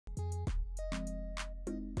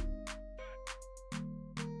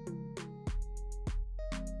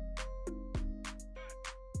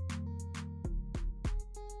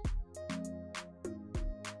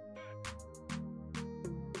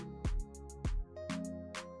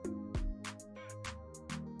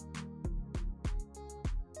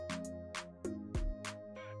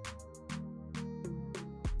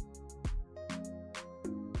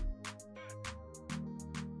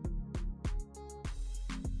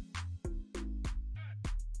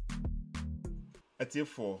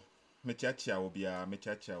Atifo mechacha obia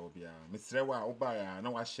misrewa oba ya na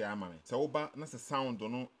wa share ma me se oba na se sound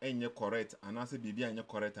no enye correct anase bibia enye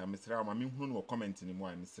correct a misrewa ma me hunu no comment ni mo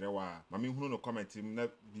a misrewa ma me hunu no comment na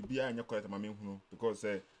bibia enye correct ma me hunu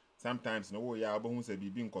because sometimes no wo ya obo se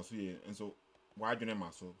bibi nkoso ye enso wadwene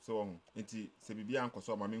maso so nti se bibia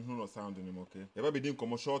nkoso ma me hunu no sound ni mo okay ye ba be din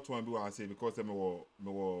komo short one bi wa say because me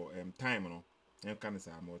wo time no en kan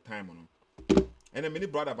say mo time no ene me ni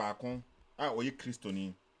brother ba kon oye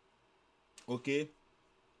kristoni okay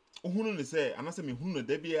ohunu ne say anase me hunu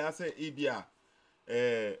da bia say ebia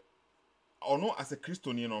ono as a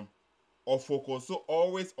kristoni no or focus so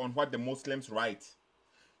always on what the Muslims write.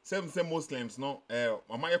 Some Muslims no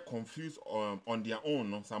am I confused on their own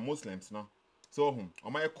no some Muslims no so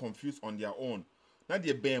am I confused on their own na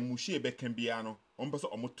de ben muhie be kan bia no on person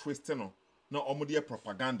omo twist no na omo de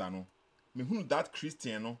propaganda no me hunu that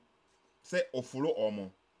Christian no say o follow omo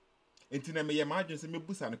enti na me ye ma adwen say me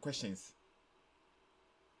busa ne questions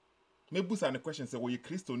say wo ye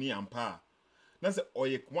kristoni ampa na say o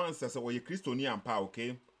ye once say wo ye kristoni ampa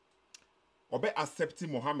okay obe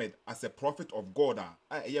accepting Muhammad as a prophet of God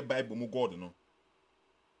a Bible mu God no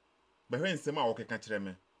be hwen nsem a okeka kire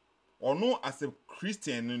me ono as a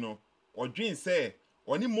Christian no odwen say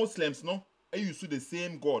oni Muslims no use the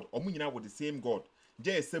same God omo nyina with the same God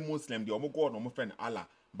je say Muslim de omo God no omo friend Allah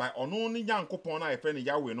by ono ni Yankopon na friend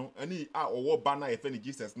Yahweh no ani a owo ba na friend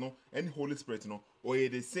Jesus no any Holy Spirit no or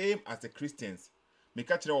the same as the Christians me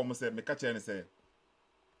ka kire omo say me ka kire ne say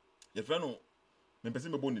ye friend no me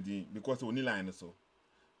person me boni din because oni line so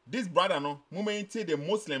this brother no moment the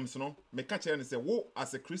Muslims no me ka kire ne say wo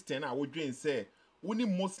as a Christian a wo dwen say woni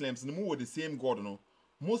Muslims no mo the same God no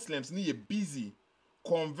Muslims ni ye busy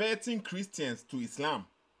converting Christians to Islam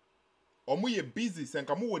omo ye busy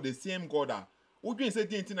senka mo the same God a wo dwen say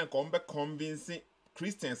din tin na ko mbe convincing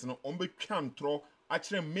Christians no ombe twantro a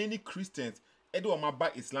kire many Christians e de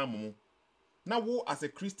omaba Islam mu na wo as a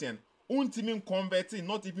Christian untimi converting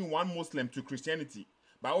not even one Muslim to Christianity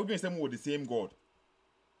but wo dwen say mo the same God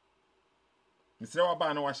misrewa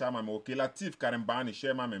ba na wa sha ma me okay Latif Karamba ni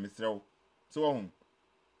share ma me misrewa so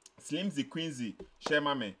Slimzy Quincy share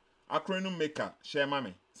ma me acronym maker share ma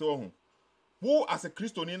me so wo as a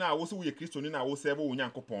Christian na wo so we Christian na wo serve wo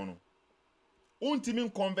Nyankopon no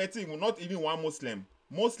untimi converting not even one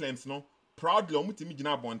Muslims no proudly omutimi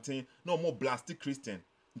gina bonten no more blastic Christian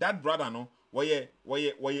that brother no why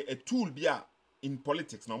a tool bia in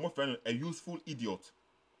politics no more friend a useful idiot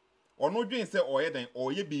or no dwen say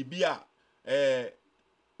oye bibia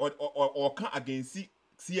or can against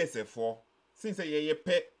CSF4 since ye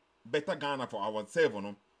pay better Ghana for ourselves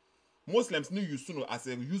no Muslims no use no as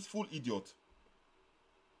a useful idiot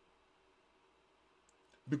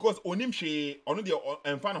because onim hwe ono de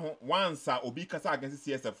emfa no once obi kasa against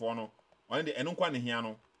CSF4 no ono de eno kwa ne hia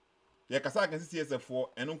no ye kasa against CSF4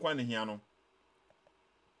 eno kwa ne hia no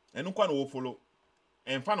eno kwa no wo follow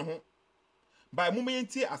emfa no ho by moment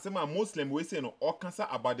asema Muslim we say no o kasa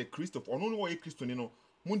about the Christopher ono no wo ye Christoni no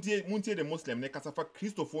muntie the Muslim ne kasa fa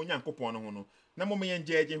Christopher Nyankopon no ho no na mo men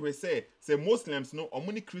jeje hwe say Muslims no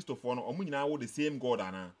omo ni Christopher no omo nyina wo the same God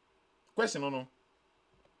ana question no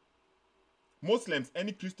Muslims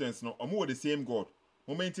any Christians no omo wo the same God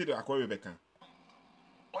moment the akwa Rebecca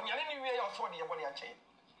onyane ni wie ya so de yebo ne ache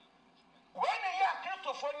when ya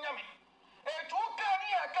Christopher nyame to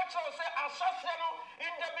carry a catcher say assassino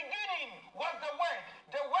in the beginning was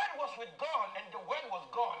the word was with God and the word was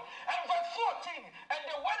God and verse 14 and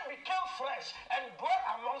the word became flesh and dwelt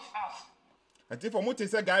amongst us ati for mo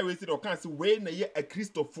say guy we say o kan say we na ye a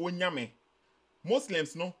Christopher nyame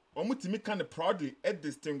Muslims no omutimi kan proudly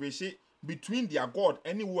distinguish between their God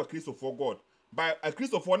any who a Christopher God by a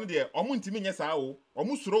Christopher no there omuntimi nya saa o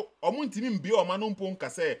omusuro omuntimi mbi o ma no mpo nka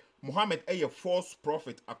say Muhammad a false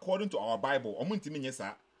prophet according to our Bible omuntimi nya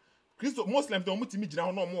saa Christo Muslims no mutimi gina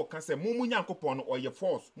ho no mo ka say mumu Nyankopon no oye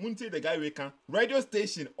false muntie the guy we kan radio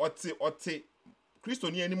station ote Christo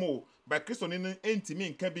ni animo by Christo ni entimi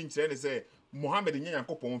nka bi nkire ne say Muhammad nya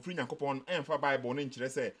Nyankopon free Nyankopon enfa Bible no nkire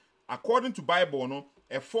say according to Bible no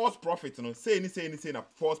a false prophet no say na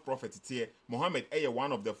false prophet tie Muhammad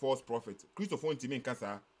one of the false prophets Christopher ntimi nka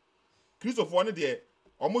saa Christopher no de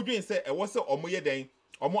omodwen say e wo say omoye den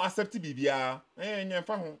omo accept bibia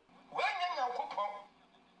nyemfa ho wanya Nyankopon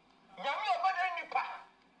nyame obada nipa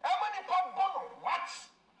nipa bono what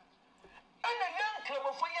and young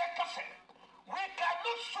clemofo ye kase we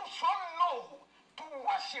cannot so low to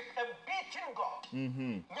worship a beating God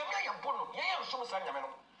nyame ya bono ye so sa nyame no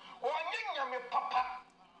onyame papa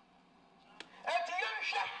eti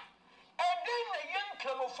yenhwe eden na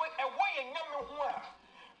yenkramofo ewo ye nyame ho a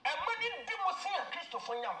emani dimosia Christopher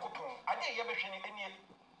for Yankopon. I did ever any.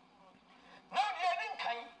 Now the other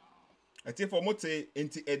kind. I tell for mote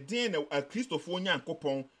into a din a Christopher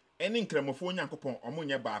Nyankopon, any Cremophone Nyankopon,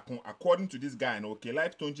 Omonia Bakon, according to this guy, and okay,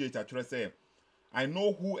 Life 28 at say, I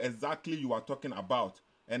know who exactly you are talking about,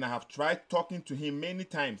 and I have tried talking to him many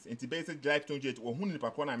times. And basic Life 28, or who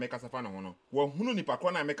Nipakona make us a fan on. Well, who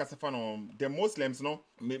Nipakona make us a fan on the Muslims, no,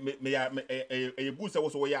 a booster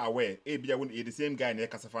was away aware, a be the same guy in a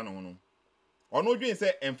casafan on. Or no, you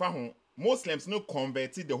say, and Fahon, Muslims no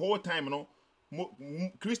converted the whole time, no.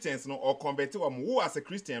 Christians no or converted who as a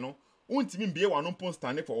Christian no untimi be one no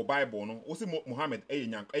stand for Bible no o say Muhammad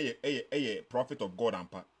a prophet of God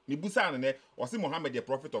ampa me busa ne o say Muhammad a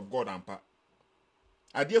prophet of God ampa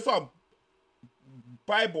ade so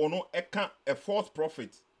Bible no a false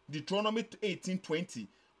prophet Deuteronomy 18:20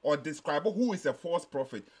 or describe who is a false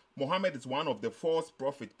prophet. Muhammad is one of the false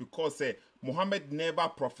prophets because Muhammad never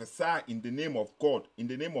prophesied in the name of God, in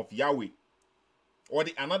the name of Yahweh. Or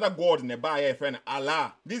the another god in the Bible, friend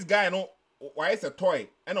Allah. This guy no why is a toy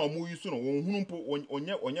and or mu use no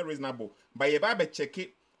onye reasonable. But your Bible check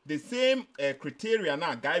it the same criteria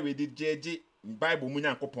na guy we did JJ Bible mu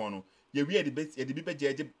Nyankopon no. Ye we the best the Bible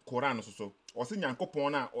JJ Quran so. Or say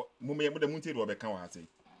Nyankopon na mu me the munti do be kan wa ase. You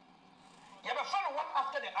have found one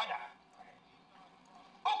after the other.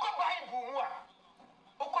 Oko Bible mu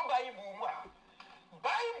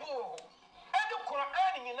Bible and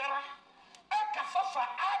Quran in nara Kafafa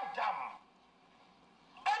Adam,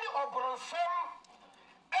 any obronsam,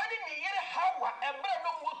 any near Hawa, and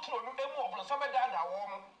Breno Mutron, and Obronsama Dada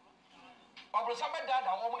woman, Obronsama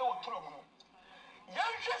Dada woman, or Trum. You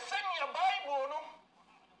just send your Bible, no?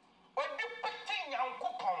 Or the petting young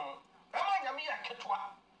coupon, Ramaya Ketwa,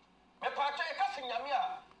 the Patra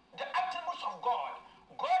Yamia, the attributes of God.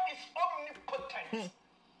 God is omnipotent.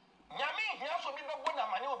 Yami, he also be the one of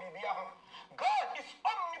my God is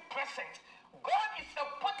omnipresent. God is a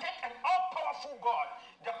potent and all-powerful God,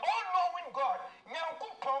 the all-knowing God.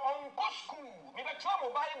 Nyankupo on go school. Me be try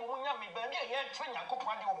mo Bible nya me ba me ye train Nyankupo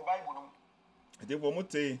ade mo Bible no. Ade wo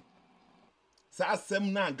mote. Sa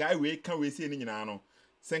asem na guy we kan we say ni nyina no.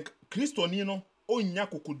 Sen Kristoni no onya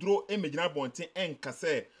kokudro emegyina bonten enka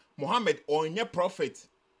say Muhammad onye prophet.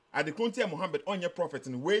 Ade krontia Muhammad onye prophet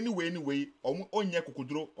ni we ni onye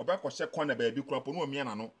kokudro obekose kwana ba bi kurapo no omia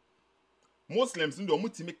na no. Muslims ndo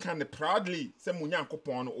mutimi kan proudly say mu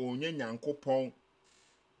Nyankopon no onye Nyankopon.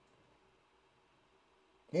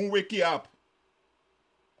 Mun wake up.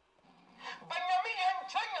 But Yami and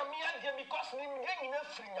China me because we na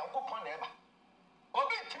free Nyankopon eba.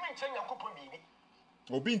 Obi ntimi nche Nyankopon bibi.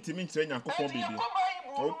 Obi ntimi nche Nyankopon bibi.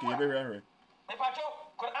 Okay, very. Me pacho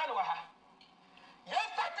Quran wa ha. Yes,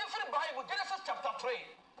 starting from the Bible Genesis chapter 3.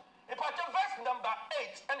 Me pacho verse number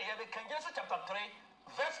 8 and here we can Genesis chapter 3.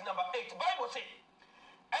 Verse number 8, Bible says,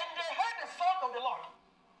 and they heard the sound of the Lord.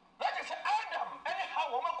 That is Adam,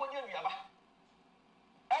 anyhow, woman could hear Yaba.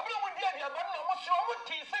 Everyone did Yaba, no more so much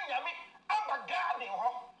teasing Yami, I'm a gardening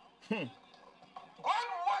home. God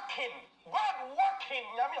walking,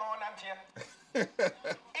 Yami on Antia.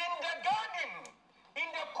 In the garden, in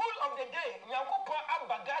the cool of the day, Yakupo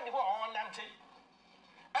Abba garden on Antia.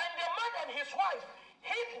 And the man and his wife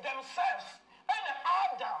hid themselves. And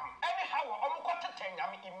Adam, anyhow, I'm going to tell you,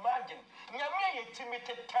 imagine, Yamia timid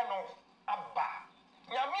tenor, Abba,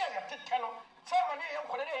 Yamia tenor, somebody else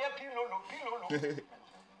pillow.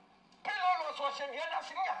 Pillow was saying, you're not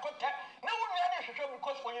seeing a contact. No one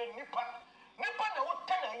because for your nipper, no one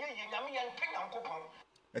tell you, Yamia and King and Coupon.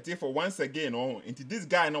 I tell for once again, into this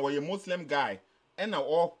guy now, a Muslim guy, and now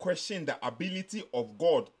all question the ability of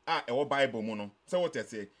God our Bible mono. So what I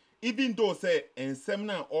say? Even though say in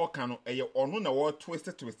seminar or canon or no word twist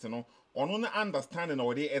no or no understanding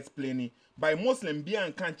or they explaining by Muslim be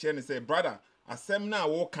and can't say brother a seminar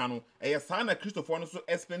or canon a sana Christopher so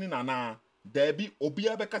explaining na there be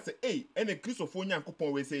obia beka say hey any Christopher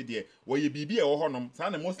Nyankopon we say there where you be or honum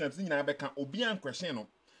sana Muslims in beka obia question no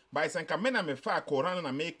by sanka mena me fa Quran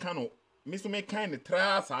na me canon me so me kind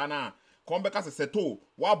tra sana come beka say Sethoo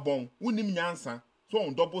wa bon unim nyansa so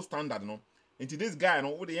on double standard no. Into this guy,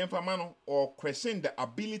 no, with the infamano or question the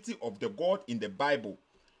ability of the God in the Bible.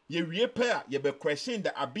 Ye repair, ye be question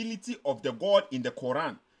the ability of the God in the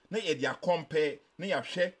Quran. Na ye dia compare, na ye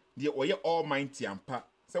share the oye Almighty ampa.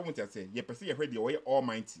 So what I say, ye perceive ye heard the oye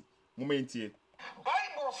Almighty. Moment here.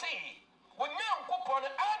 Bible say, when young couple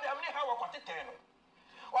Adam ni hawa kwa titeno.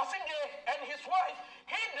 Wasinge and his wife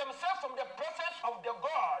hid themselves from the presence of the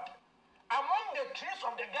God among the trees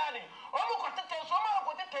of the garden. Omo kwa titeno, so ma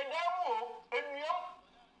kwa titeno.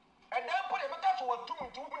 And then put a matter what two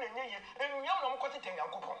and young no quantity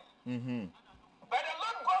and coupon. But the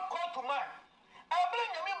Lord God called to man, I bring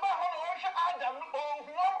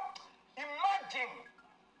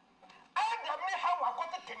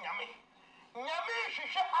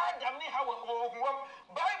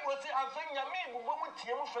think Yami will woman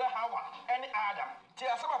Tim for Hawa and Adam.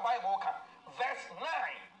 Tia some Bible verse 9.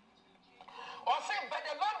 Or say, but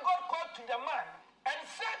the Lord God called to the man and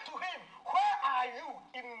said to him, where are you?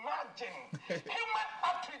 Imagine human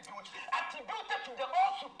attributes attributed to the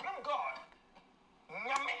all supreme God.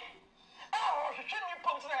 Yami. Oh, she shouldn't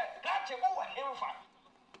put that over him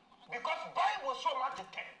because Bible so much to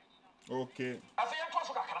tell. Okay. I say,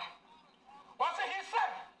 what he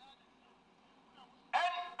said,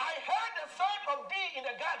 and I heard the sound of thee in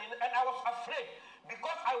the garden, and I was afraid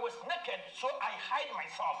because I was naked, so I hide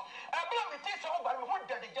myself. Abraham, it is over who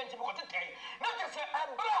did the gentleman to tell you. Not just say,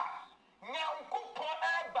 Abraham, now Kupo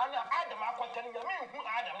Abana Adam, I can tell you, who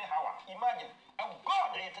Adam, how imagine, and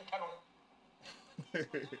God is to tell you.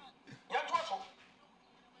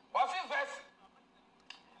 What's his verse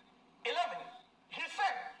 11? He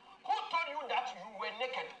said, who told you that you were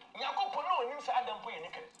naked? Yakupo no news Adam for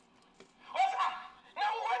naked. What's that? Now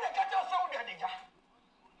when the catch us out there,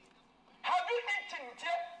 have you eaten?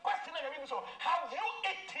 Question so have you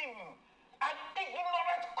eaten? An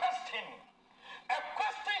ignorant question. A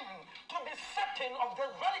question to be certain of the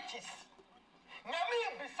realities. Now me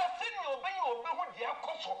be certain obey who they are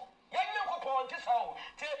koso. Bible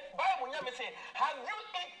say, have you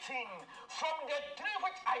eaten from the tree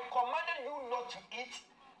which I commanded you not to eat?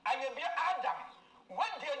 And you be Adam. When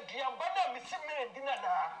the Diabana Missime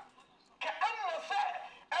Dinana, can I say,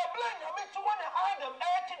 a blind Yami to one Adam,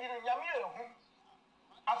 18 in Yami?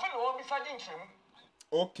 I feel all beside him.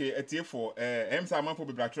 Okay, it's here for Sam for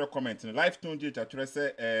the comment. Life tone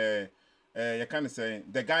say you can say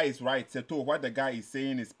the guy is right. Sethoo, what the guy is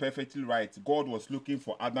saying is perfectly right. God was looking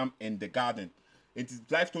for Adam in the garden. It is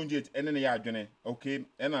life tone and then yeah, okay,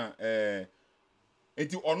 and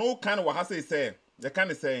it on all kind of what I say. They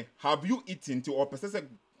can say, have you eaten to or possess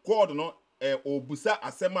God no or busa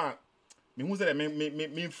asema? Me who say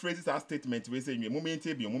me phrases our statement we say me moment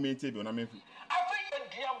table na me.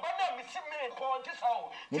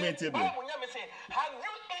 Moment table. Have you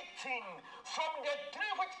eaten from the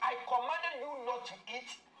tree which I commanded you not to eat?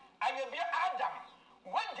 And you be Adam.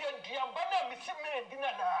 When the Diabana Missime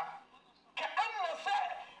Dinana, can I say,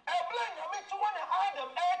 a blind Yami to one Adam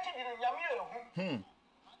 18 in Yami?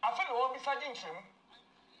 I feel all beside him.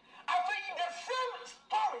 I think the same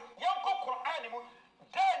story, young animal,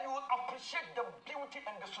 there you will appreciate the beauty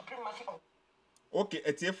and the supremacy of. Okay,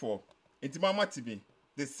 it's here for it's Mama TV.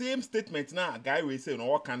 The same statement now, guy will say, no,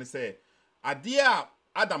 what can I say? Adia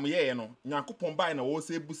Adam, yeah, no, Yankupon by na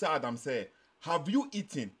say Busa Adam say, have you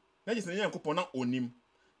eaten? That is Yankupona on him.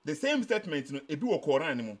 The same statement, no, a bit Koran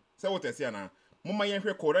anymore. Say what I say now. Mama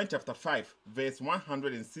Yankwe Koran chapter 5, verse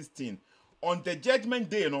 116. On the judgment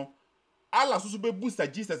day, no, Allah Susube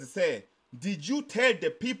Busa Jesus say, did you tell the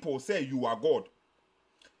people, say you are God?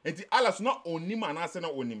 And the Allah's not on him and I say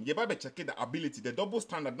not on him. You better check the ability, the double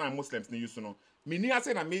standard now Muslims need use no. Me ni I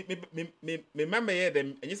say na me remember here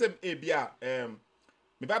them and you say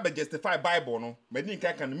me Bible justify Bible no. Me ni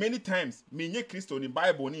can many times me nye Christo ni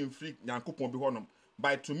Bible ni free Nyankopon bi honom.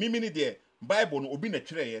 By to me ni there Bible no obi na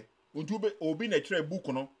twerɛ ye. Untu obi na twerɛ book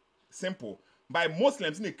no. Simple. By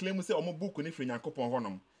Muslims ni claim say omo book ni free Nyankopon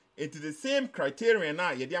honom. It is the same criterion na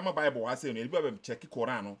ye dey am Bible I say no. You better check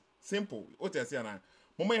Quran no. Simple. What I say na.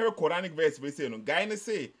 Mama hear Quranic verse we say no. Guy ne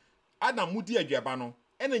say Adam mudi aduaba no.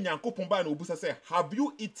 Ene Nyankopon ba na obusa say have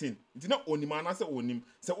you eaten? Nti na onima na say onim.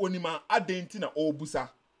 Say onima adenti na obusa.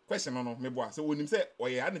 Question no meboa. Say onim say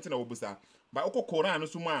oye adenti na obusa. Ba okọ Quran no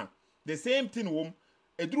so ma the same thing wom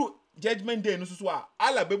edru judgment day no so a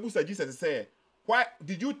Allah bebusa Jesus say why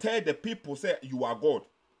did you tell the people say you are God?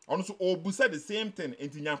 Ono so obusa the same thing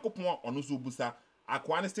enti Nyankopon ono so obusa.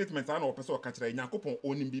 Akwa statement na opese o ka kire Nyankopon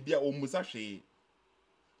onim bibia omusa hwe.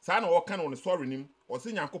 Sana o kan on sorry nim o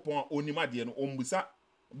se Nyankopon onima de no ombusa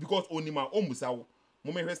because onima ombusa wo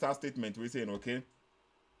mo me start statement we say okay.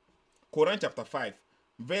 Quran chapter 5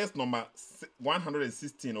 verse number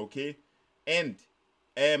 116 okay. And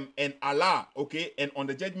Allah okay, and on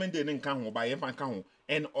the judgment day nkan ho ba ye fan kan ho,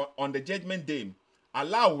 and on the judgment day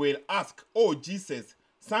Allah will ask, oh Jesus,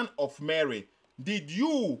 son of Mary, did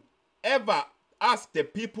you ever ask the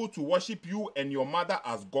people to worship you and your mother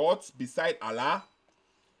as gods beside Allah?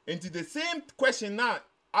 Into the same question now,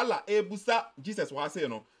 Allah ebusa Jesus was saying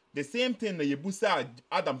no. The same thing na yebusa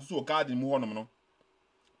Adam so God in mu honom no.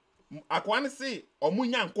 Akwane say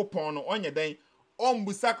omunya nkopon no onye den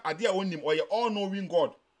ombusa ade a onim oye all knowing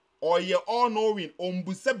God. Oye all knowing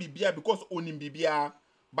ombusa bibia because onim bibia.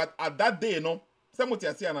 But at that day no, somebody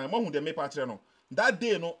say na mo hu de me patre no. That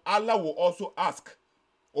day no Allah will also ask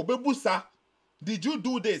obebusa, did you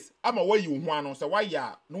do this? Ama where you hu ano so why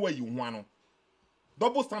ya no where you hu ano.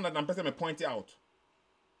 Double standard and person may point it out.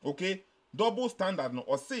 Okay, double standard no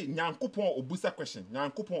or say nyankopon obusa question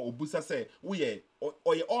nyankopon obusa say we ye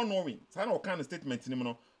or ye all knowing say no kind of statement ni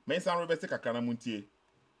no men san reverse kakra na muntie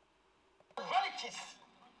Verities.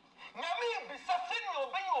 Nyame bisa sin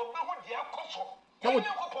obe hu dia koso. Now what-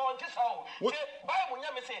 Nyankopon ti saw. what- The Bible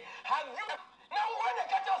nyame say, have you now when the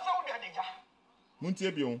catch us out there?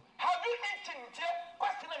 muntie bi on Have you eaten?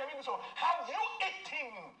 Question nyame so. Have you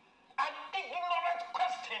eaten?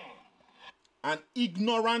 An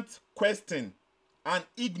ignorant question. an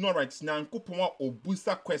ignorant nyankopon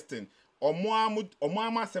obusa question omo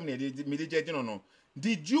asem na me de jeje no.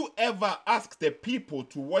 Did you ever ask the people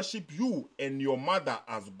to worship you and your mother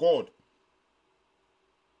as God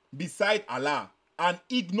beside Allah? An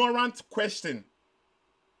ignorant question.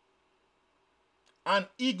 An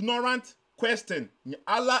ignorant question.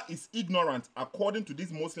 Allah is ignorant according to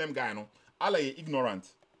this Muslim guy. No, Allah is ignorant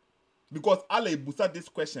because Allah busa this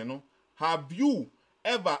question. No, have you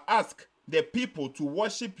ever asked the people to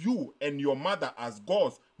worship you and your mother as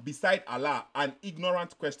gods beside Allah? An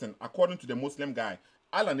ignorant question according to the Muslim guy.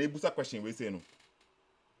 Allah na busa question we say no.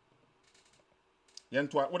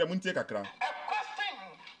 Yentwa what the muntie kakra. A question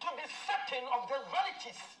to be certain of the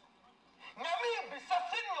verities. Nyame bisa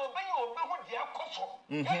sin obe hu dia koso.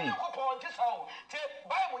 Nyankopon ti saw. The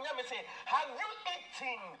Bible nyame say, have you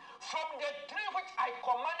eaten from the tree which I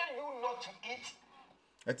commanded you not to eat?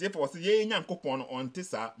 Ati for say ye nyankopon on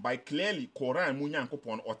tisa by clearly Quran mu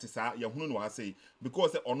nyankopon otisa ye hunu no say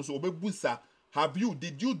because ono so obebusa have you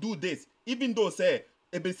did you do this even though say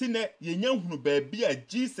ebesi ne ye nyanhunu ba bia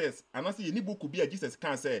Jesus anase ye ni book bia Jesus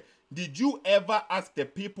can say did you ever ask the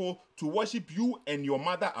people to worship you and your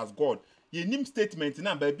mother as God ye nim statement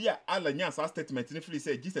na ba bia Allah nya sa statement ni free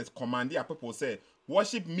say Jesus commanded a people say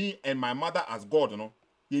worship me and my mother as God no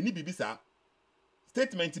ye ni bibisa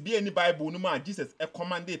statement be any Bible no man Jesus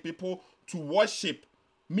commanded people to worship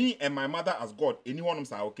me and my mother as God. Anyone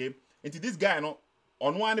say okay? Into this guy no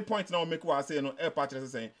on one point now make what I say no part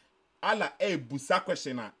saying Allah busa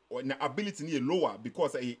question na ability ni lower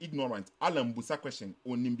because he ignorant. Allah busa question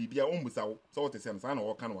onim bibia on busa so what say na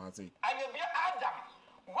all kind of say. And you be Adam.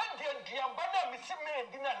 What the diabana misi me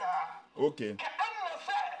dina na. Okay. Ka anna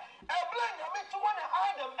say, e bla nyame to one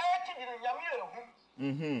Adam e ti di nyame ehu. I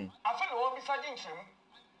feel no be sajin chem.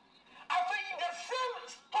 I feel the same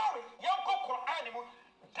story yanko Quran mu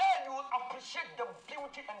there you will appreciate the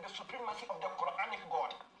beauty and the supremacy of the Quranic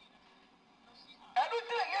God.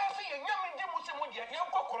 Everything you see nyame di mu se mu dia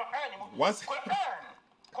yanko Quran mu. Once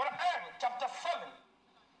Quran chapter 7.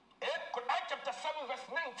 Quran chapter 7 verse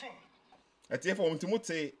 19. Ati for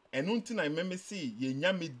mtimote enu nti na mmemme si ye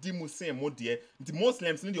nyame di mu se mo de nti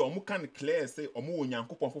Muslims ni de omo kan clear say omo wo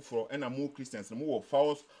nyankopon foforo na mo Christians mo wo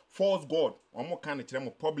false god omo kan kire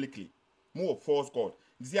mo publicly mo wo false god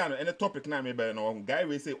this ano any topic na me be no guy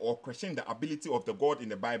we say or question the ability of the God in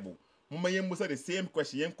the Bible mo yem musa the same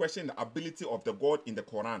question yem question the ability of the God in the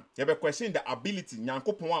Quran ye be question the ability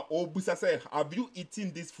nyankopon a obusa say have you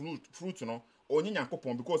eaten this fruit no onye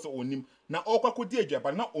nyankopon because onim na okwakodi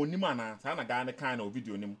adwaba na onim ana sa na ga ne kan na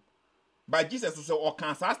video nim but Jesus so o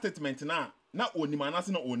kan sa statement na onim ana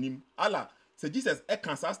se na onim Allah say Jesus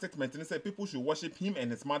can sa statement and say people should worship him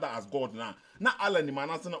and his mother as God na Allah ni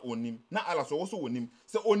ana se na onim na Allah so also onim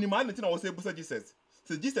say onim ana ti na wo say busa Jesus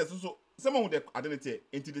say Jesus so someone with the identity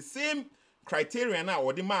into the same criteria na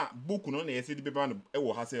odi ma book no na yesi di beba no e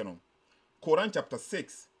wo ha say no Quran chapter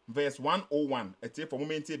 6 verse 101 etie for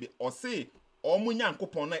moment e be o say omu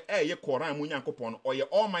nyankopon na eye Quran mu nyankopon o ye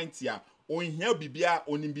almighty a onhia bibia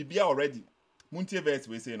onim bibia already muntie verse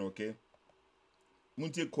we say no okay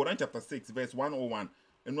muntie Quran chapter 6 verse 101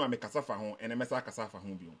 enu amekasa fa ho ene mesa kasa fa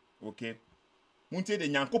ho bio okay muntie de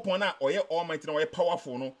nyankopon na o ye almighty na o ye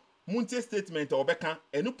powerful no muntie statement obeka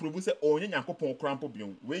enu prove say onye nyankopon krampo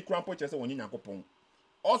bio we krampo chese onye nyankopon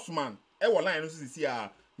Osman e wo line no sisi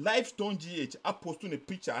a Lifestone GH apostu ne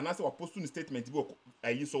picture and ase apostu ne statement bi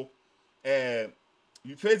ayi so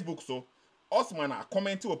Facebook so Osman a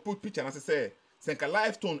comment or put picture and say senka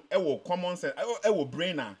Lifestone e wo common sense e wo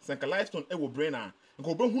brainer senka Lifestone e wo brainer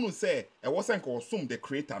nko be hunu say e wo senka osum the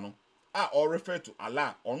creator no or refer to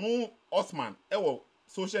Allah ono Osman e wo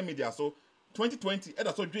social media so 2020 e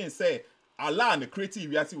da so dream say Allah and the creative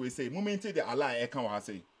we we say moment the Allah e kan wa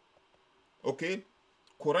say okay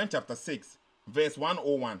Quran chapter 6 verse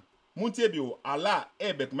 101 muntie bi Allah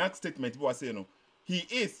e be mark statement bi wa say no he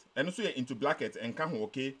is and also into brackets and can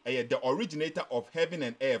okay the originator of heaven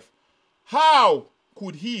and earth. How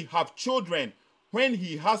could he have children when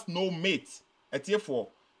he has no mate? And therefore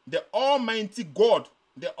the almighty God,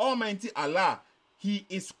 the almighty Allah, he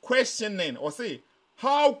is questioning or say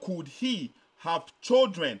how could he have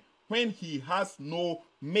children when he has no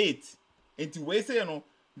mate. Into we say no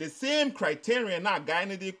the same criterion na guy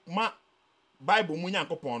ne de ma Bible mu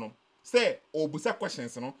Nyankopon no. Say obusa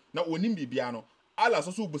questions no na onim bibia no. Allah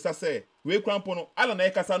so busa say we krampo no Allah na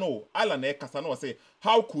ekasa no Allah na ekasa no say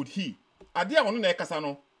how could he ade a wono na ekasa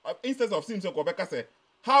no instead of Simpson ko beka say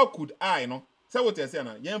how could I no say what you say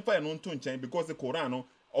na yemfa no nto nchen because the Quran no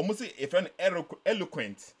almost say a friend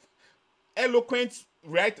eloquent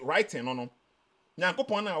writing no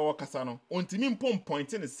Nyankopon na wo kasa no ontimi mpom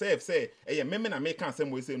point in self say eye meme na make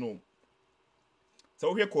ansem we say no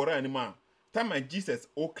so we Quran ni ma time Jesus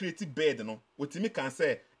o create bed no otimi can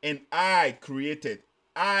say and I created,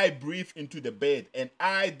 I breathed into the bed, and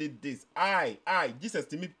I did this. Jesus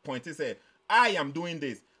to me pointed say, I am doing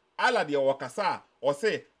this. Allah the wakasa or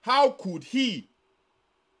say, how could he?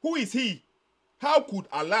 Who is he? How could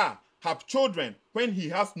Allah have children when he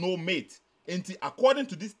has no mate? And according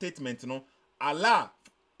to this statement, Allah,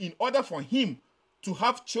 in order for him to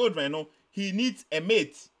have children, he needs a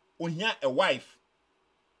mate or a wife.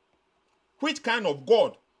 Which kind of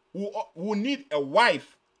God will need a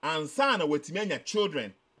wife and son with many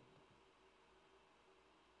children?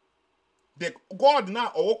 The God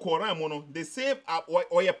now or Quran mono the same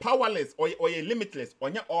or you powerless or you limitless or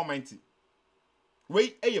you almighty. We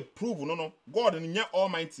prove no God in your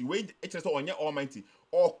almighty we it's on your almighty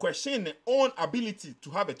or question own ability to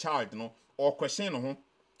have a child or question no.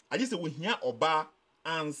 I just say we hear oba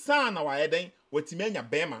and son our eden with many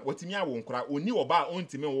bema with me won kra oni oba on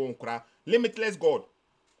time won kra limitless God.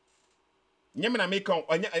 Nyame make on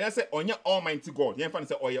say onye almighty God. Yen fan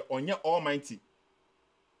say onye almighty.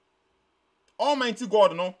 Almighty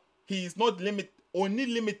God no, he is not only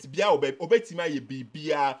limit bia obetima ye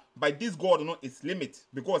bibia, but this God no is limit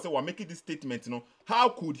because we are making this statement how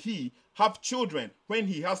could he have children when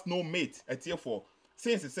he has no mate? Therefore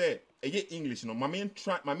since he say English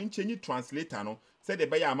mamin change translator say the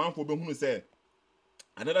buyer man for be hunu say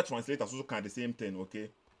another translator also can the same thing, okay?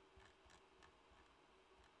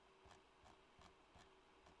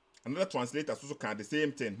 Another translator also can the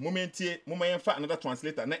same thing. Moment another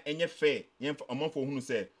translator na enye fair. Yemfa among for who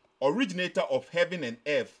say originator of heaven and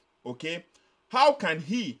earth. Okay, how can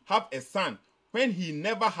he have a son when he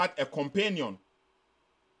never had a companion?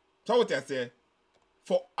 So what I say,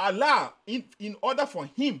 for Allah, in order for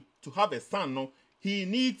him to have a son, he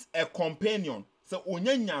needs a companion. So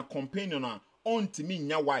onyanya companion on to me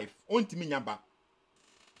nya wife, on to me nya ba.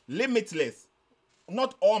 Limitless,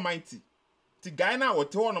 not almighty. The guy now or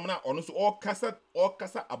tell no on so all kasa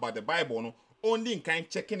about the Bible only in kind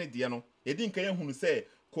checking it there He didn't care who say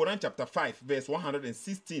Quran chapter 5 verse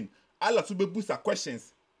 116. Allah to be booster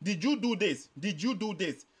questions. Did you do this? Did you do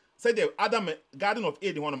this? Say the Adam Garden of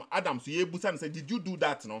Eden one of Adam so ye booster and say did you do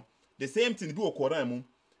that The same thing do Quran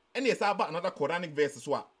and yes about another Quranic verse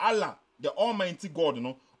so Allah the Almighty God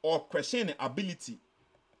or question ability.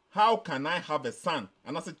 How can I have a son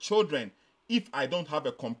and as a children if I don't have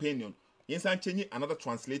a companion? Yensan change another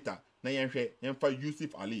translator na yenfa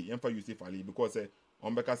Yusuf Ali because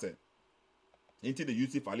on beka say into the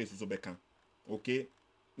Yusuf Ali so beka, okay?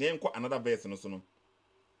 Then another verse no.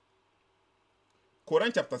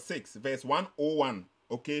 Quran chapter 6 verse 101,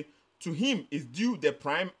 okay? To him is due the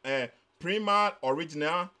primal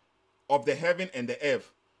original of the heaven and the earth.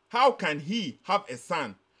 How can he have a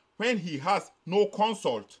son when he has no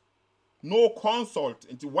consort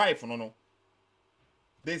into wife no?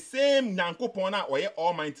 The same Nyankopon na oye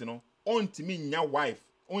almighty ontimi nya wife,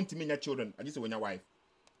 ontimi nya children. I just say nya wife.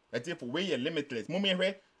 That if we are limitless. Mommy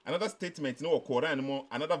another statement Quran mo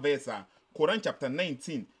another verse Quran chapter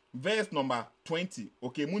 19 verse number 20.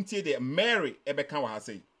 Okay, muntie de Mary ebeka wa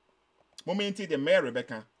say. Mommy the Mary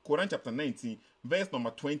ebeka Quran chapter 19 verse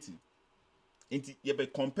number 20. Inti ye be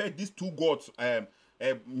compare these two gods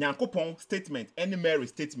Nyankopon statement and Mary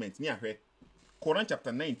statement ni ahwe. Quran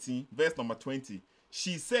chapter 19 verse number 20.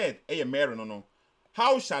 She said, hey, Mary, no.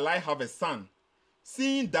 How shall I have a son,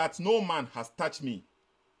 seeing that no man has touched me?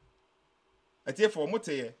 I tell you for what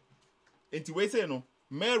say, and we say no,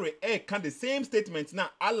 Mary, can the same statement now,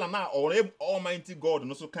 Allah na or Almighty God,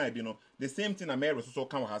 no so can be the same thing that Mary so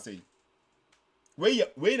can have say.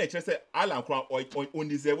 When I say Allah on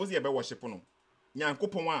deserve was here by worship no.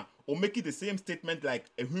 Nyankopon or make it the same statement like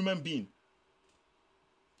a human being.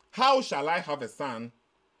 How shall I have a son?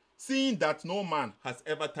 Seeing that no man has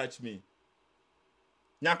ever touched me.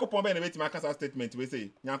 Nyankopon be na beti maka statement we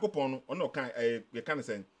say Nyankopon no kan we can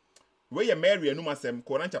say we ye Mary enumasem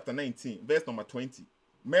Quran chapter 19 verse number 20.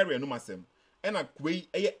 Mary enumasem ena we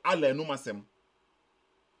Allah enumasem.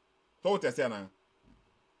 So what I say na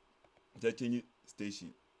the change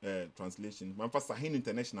station translation man for Sahin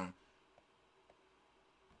International.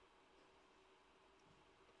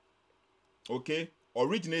 Okay,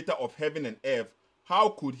 originator of heaven and earth, how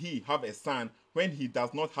could he have a son when he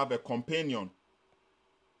does not have a companion?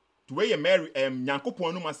 To where Mary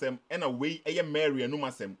Nyankopon no masem and a way a Mary no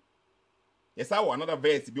masem. Yes, I another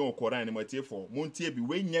verse be on Quran and Matthew for Muntie be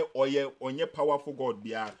way near or powerful God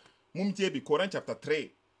be a Muntie be Quran chapter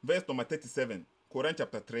 3, verse number 37. Quran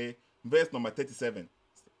chapter 3, verse number 37.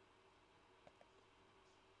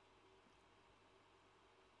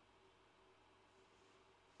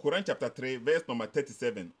 Quran chapter 3, verse number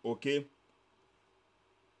 37. Okay.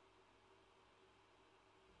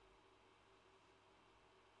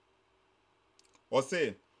 Or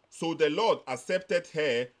say, so the Lord accepted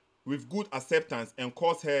her with good acceptance and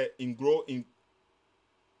caused her in grow in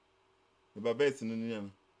the verse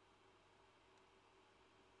in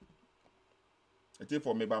it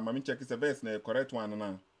for me, but mommy check is a verse na correct one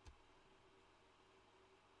now.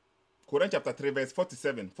 Quran chapter 3, verse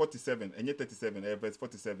 47, and yet 37, verse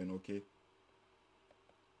 47, okay.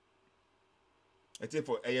 It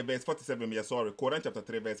for verse 47, yeah, sorry. Quran chapter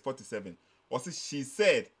 3, verse 47. Also, she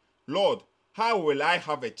said, Lord, how will I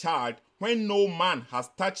have a child when no man has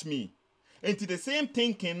touched me? And to the same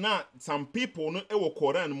thing can now some people no ewo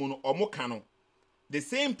Quran mu no omo kano. The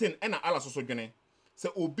same thing and Allah so dwene. Se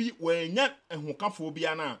obi wanya ehukafo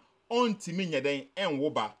bia na ontimi nyeden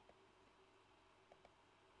enwo ba.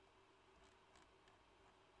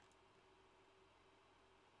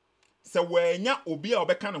 Se wanya obi a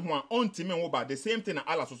obeka ne ho a ontimi enwo ba. The same thing na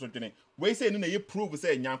Allah so dwene. We say no na ye prove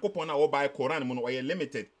say Nyankopon na wo ba Quran mu no oye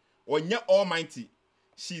limited. Onye almighty.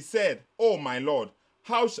 She said, oh my Lord,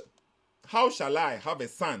 how shall I have a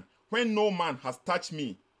son when no man has touched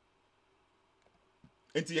me?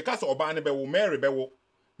 Enti ye kasa oba ne be wo Mary be wo.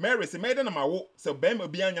 Mary se made na ma wo se bem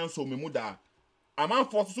obi anya nso me mu da.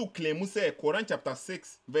 Amanfo so claim say Quran chapter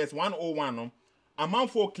 6 verse 101 no.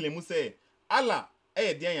 Amanfo claim say Allah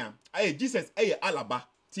den ya, Jesus Allah ba.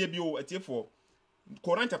 Tie bi o tie for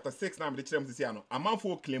Quran chapter 6 na me de kire mu sisi ano.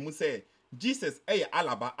 Amanfo claim say Jesus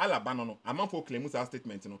alaba no amanfo claim sa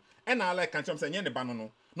statement no e na ala kan chom say nye ne ba no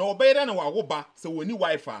na obeyere na wa ba se woni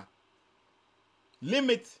wife a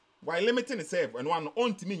limit why limiting itself and one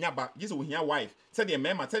on to me nya ba Jesus wo hia wife say the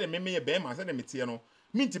mema say the meme ye bema say the metie no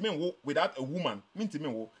mintimi wo without a woman mintimi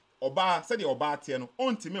wo oba say the oba tie no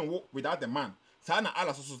on to me wo without a man sa na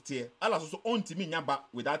ala so tie ala so on to me nya ba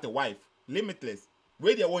without a wife limitless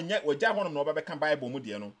we dey wo nya wo ja honom na oba be kan Bible mu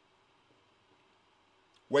de no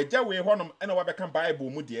wagya we honom ena wabeka Bible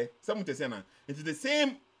mu de se mutese na it's the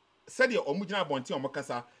same said the omugina bonti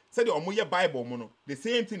omokasa said the omuye Bible mu no the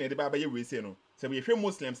same thing na de baba ye we say no se we hwe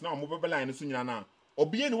Muslims na omo line no so nyina na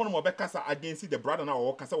obiye ne honom obekasa against the brother na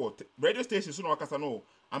okasa wo radio station so na okasa no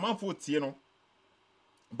amanfo tie no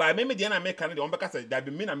by me de na make na de ombekasa that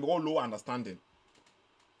be me na me low understanding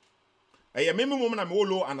me mum na me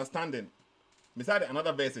low understanding me say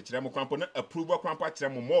another verse kire mo kwampo na approval kwampo kire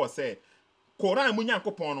mo more say Quran mu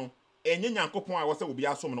Nyankopon no enye Nyankopon a wo se obi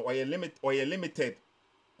asom no oye limited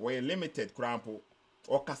krampo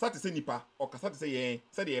o kasa te se nipa o kasa te se yen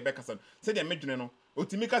se de ye be kasa se de medwene no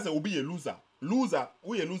otimi kasa obi ye loser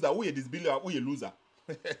wo ye disbeliever wo ye loser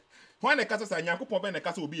when e kasa sa Nyankopon be ne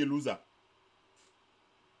kasa obi ye loser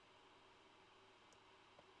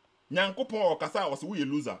Nyankopon o kasa o se wo ye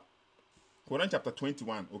loser Quran chapter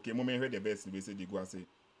 21 okay mo me hear the verse we say dey go say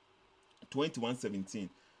 21:17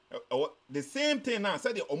 the same thing now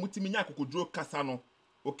said the omutimi nya kokodro kasa no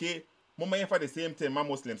okay mama yen for the same thing ma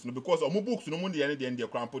Muslims no because omu books no mu de de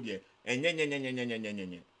krampo de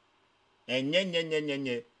enye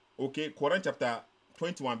okay Quran chapter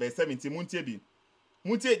 21 verse 17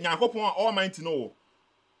 muntie Nyankopon almighty no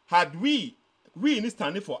had we in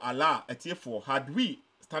standing for Allah had we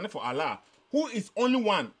standing for Allah who is only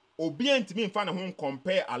one obedient me fan home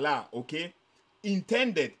compare Allah okay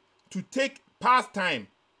intended to take pastime.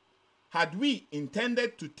 Had we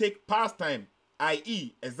intended to take pastime,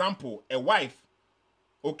 i.e., example, a wife,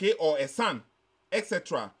 okay, or a son,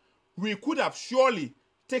 etc., we could have surely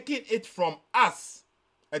taken it from us.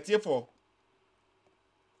 Therefore,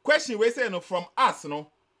 question we say no from us, no,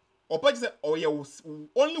 or say, oh yeah,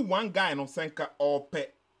 only one guy no senka or pe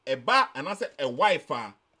a bar and I said a wife,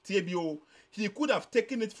 TBO, he could have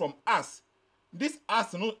taken it from us. This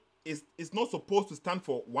us no is not supposed to stand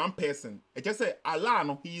for one person. It just say Allah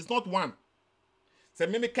no, he is not one. Say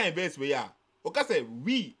me kind verse we are. Okay say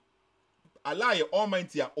we Allah your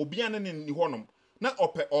almighty obiane ni honom. Na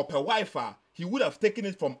ope wife he would have taken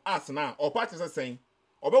it from us now. Or part is saying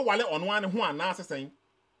obe wale on one ho ana saying.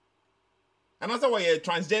 And also we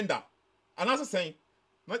transgender. And also saying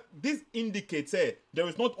this indicates say there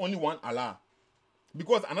is not only one Allah.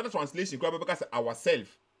 Because another translation grab because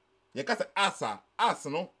ourself. You can say us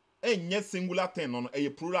no enye singular thing no a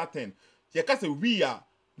plural thing ye ka say we are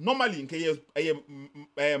normally nke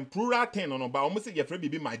plural thing no ba almost say ye free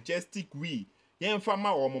be majestic we ye mfa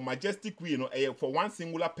ma o majestic we no for one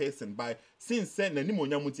singular person by since say na nimo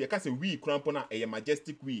nyamuti ye ka say we krampo na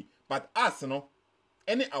majestic we but us no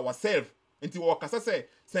any ourselves nti wo kasa say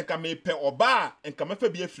senka me pe oba enka mefa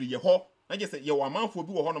bi afiri ye ho na je say ye wa manfo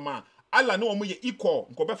bi wo ho no ma Allah no omo ye equal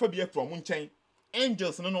nko befa bi from nchen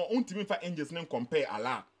angels no untimi fa angels no compare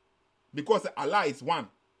Allah because Allah is one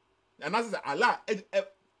and as Allah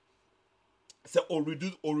say or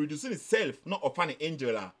reduce itself not of an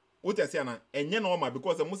angel what I say na enye normal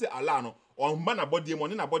because mo say Allah no on ba na body mo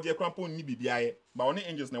na body krampo ni bibia but only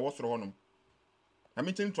angels na wo soro honom I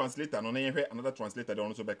mean change translator no na ye another translator dey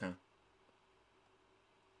also beka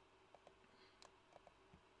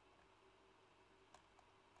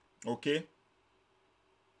okay.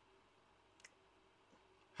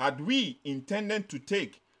 Had we intended to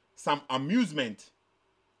take some amusement,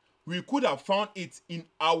 we could have found it in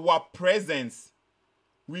our presence.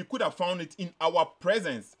 We could have found it in our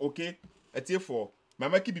presence, okay? Therefore, my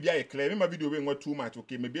make be a clear. My video being too much,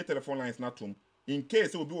 okay? Maybe a telephone line is not too. In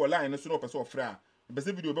case it will be a line, so no person fra. The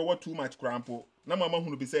video be what too much crampo. Na mama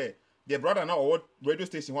who be say the brother now what radio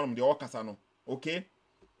station one of the Okasano, okay?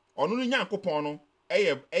 Onu nyankopon no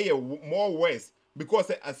more worse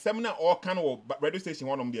because a seminar or kind of radio station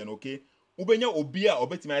one of them okay ubenya obia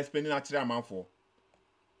obetima explaining actually man for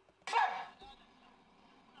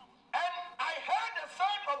and I heard the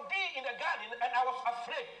sound of thee in the garden and I was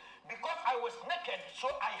afraid because I was naked so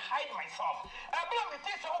I hide myself abra me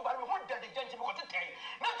tell so ba me hold the gentle because it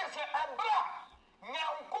not just say abra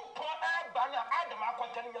nyankopo aba na Adam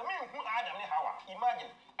akwata ni me hu Adam ni Hawa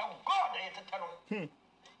imagine and God dey tell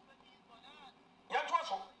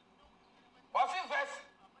What's in verse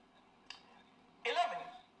 11?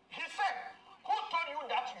 He said, who told you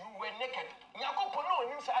that you were naked?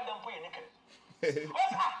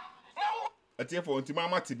 Atefo nti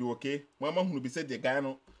mama ti bi okay. Mama hunu bi say the guy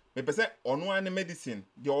no. Me pese ono an medicine,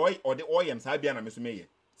 the oil or the oil sa bia na me so meye.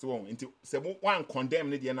 So nti se one condemn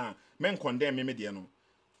ne de na, men condemn me de no.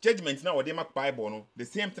 Judgment na ode mak Bible no, the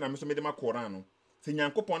same thing na me so me de mak Quran no. Se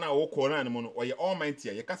Nyankopon na wo Quran mo no, oye almighty,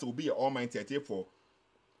 ye ka se obi ye almighty atefo.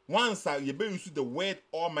 Once you be use the word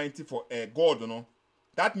almighty for God, no,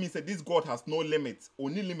 that means that this God has no limits.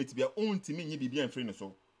 Only limit be own to me be and free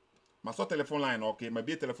so. My so telephone line, okay, my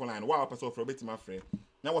be telephone line. Wow, person for a bit my friend.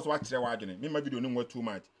 Now was what you're watching. Me my video no too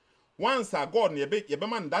much. Once God you be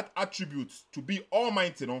man that attributes to be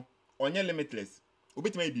almighty, no, on your limitless.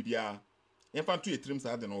 Ubit may be bia. Infant to a trim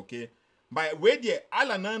sad, okay. By way there,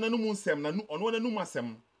 Allah na no munsem na no on one no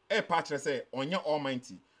masem. Patre say on your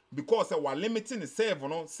almighty. Because we're limiting itself,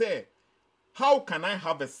 no, say, how can I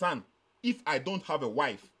have a son if I don't have a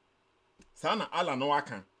wife? Sana Allah no I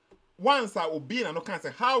can. Once I obey and no can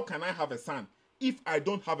say, how can I have a son if I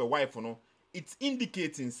don't have a wife, no? It's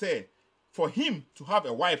indicating, say, for him to have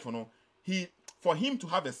a wife, no, for him to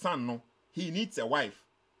have a son, no, he needs a wife.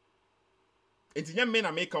 It's young men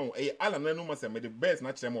are making Allah no must say the best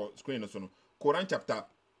natural more screen no. Quran chapter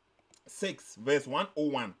 6 verse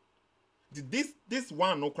 101. This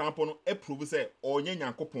one no crampo no prove say onye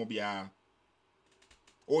Nyankopon bia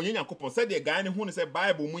onye Nyankopon say the guy who say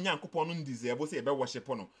Bible mu Nyankopon no deserve say e be worship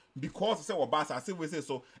no because say obasa say we say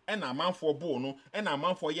so and a man for bo no and a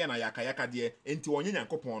man for ye na yaka de enti onye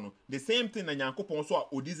Nyankopon no the same thing na Nyankopon so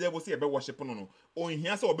o deserve say e be worship no on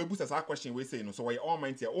hia say obebusa sa question we say no so we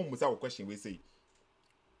almighty o musa question we say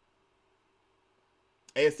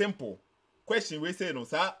a simple question we say no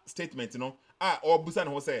sa statement no or busa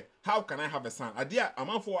no say how can I have a son adia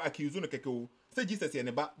amanfo accuse no keke say Jesus ye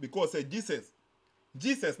ne ba because say Jesus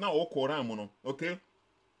na o Quran mo no okay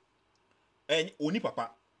oni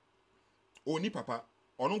papa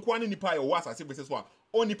ono nko ani nipa ye wo asase bese so a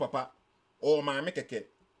oni papa o maame keke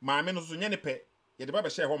maame no so nye ne pe ye de ba be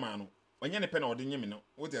share ho ma no onye ne pe na ode nyemi no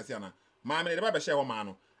wo ti ase ana maame ne de ba be share ho ma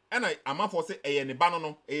no ena amanfo say eye ne ba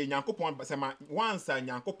no Nyankopon se ma once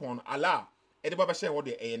Nyankopon Allah e de ba be share ho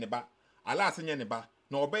de eye ne ba Allah senye ne ba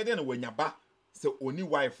na obede na wanya ba se oni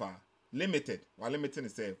wifi limited wa limiting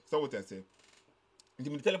itself so what I say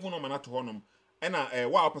ndi telephone number na to honom ena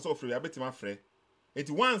wa person free abetima frɛ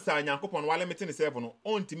enti once Nyankopon wa limiting itself no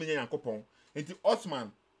ontimi Nyankopon enti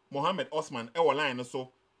Mohammed Osman wo line no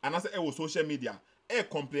so anase wo social media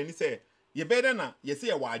complain say ye better na ye say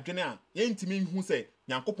ye wa adwene a ye ntimi hu say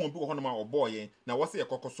Nyankopon bi wo honom a obo ye na wo say ye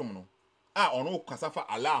kokosom no ono kasafa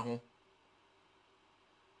Allah ho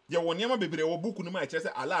ye woniama bebre wo buku no ma kire say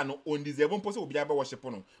Allah no on deserve mpo say obi aba worship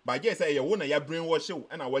no ba je say ye wo na ya brain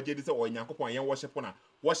worship na waje di say o Nyankopon yen worship na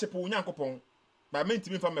worship wo Nyankopon ba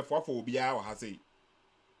mentimi fa mefo afo obi a wa ha say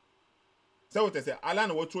So what say ala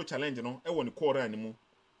na what challenge no e won the core animu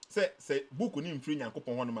say book ni mfiri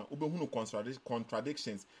nyankopon ho no ma obehunu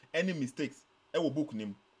contradictions any mistakes e wo book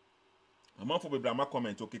nim amanfo bebrama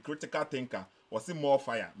comment okay critical thinker or see more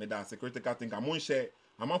fire me da say critical thinker mon share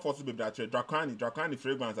amanfo so bebra tre dracani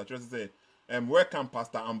fragrance at say welcome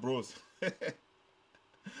Pastor Ambrose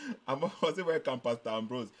amanfo say welcome Pastor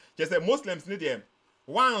Ambrose just say Muslims need them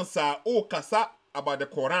once o kasa about the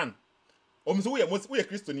Quran so we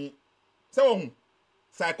Christian say wo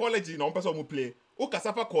psychology na on person mo play o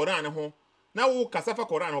kasa fa Quran ho na wo kasa fa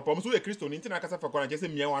Quran ho so we Christian nti na kasa fa Quran just say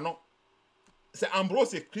miewa no say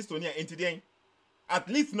Ambrose Christian enti den at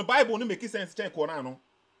least the Bible no make sense check Quran no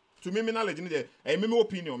to me knowledge ni dey me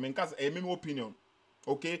opinion me cause me opinion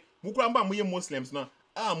okay mu kura mba mu ye Muslims na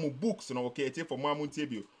mu books no okay eti for mu amuntie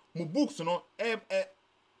bio mu books no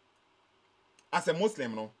as a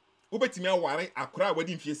Muslim no ubetimi aware akora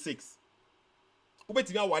wedding fee 6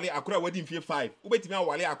 ubetimi awale akora wedding fee 5 ubetimi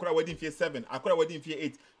awale akora wedding fee 7 akora wedding fee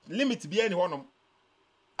 8 limit bi any honom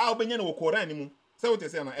obenya no Quran ni mu say what you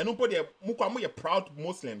say na eno po de mu kwa mu ye proud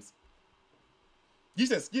Muslims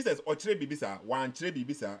Jesus ochire bibisa wan chire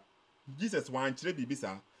bibisa Jesus wan chire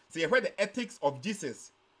bibisa say where the ethics of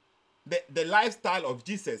Jesus the lifestyle of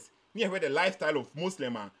Jesus me where the lifestyle of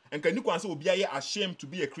Muslim and can you can say obi aye ashamed to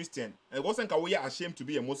be a Christian and wasn't ka we ashamed to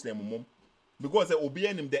be a Muslim mom because obi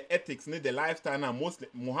him the ethics need the lifestyle na Muslim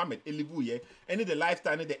Muhammad elivu ye and the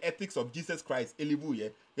lifestyle need the ethics of Jesus Christ elivu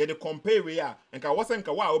ye the compare we and ka wasn't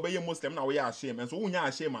ka wa obey Muslim na we ashamed and so unya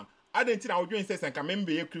ashamed I didn't know you say and can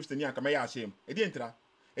be a Christian ya can be ashamed e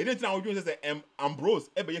didn't know you say Ambrose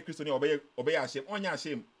be a Christian obey ashamed onya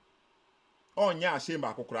ashamed onya ashamed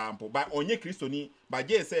ba kokora ampo ba onye Christian ba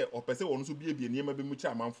je say o pese wonu so bie niam be mu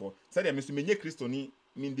cha amanfo say dem so menye Christian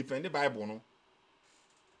mean defend the Bible no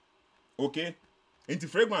okay into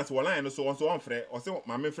fragrance line so on frɛ or say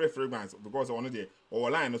my main fragrance because one dey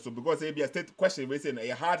or line so because e be a state question we say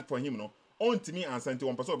na hard for him no on to me answer into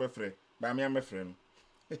one person be frɛ by me am frɛ no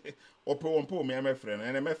opo one po me am frɛ no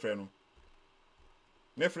and me frɛ no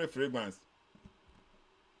me frɛ fragrance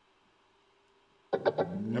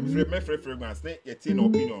na me frɛ fragrance na ye tin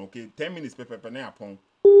opinion okay 10 minutes pepe na apon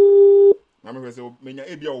na me say menya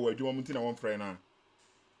e bia wo adwuma mu tin na won frɛ na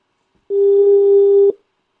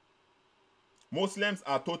Muslims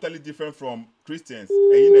are totally different from Christians.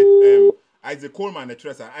 Isaac Coleman, the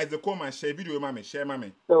treasure. Isaac Coleman, share video, mommy, share,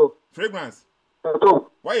 mommy. No. Fragrance. No.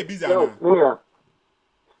 Why are you busy, no,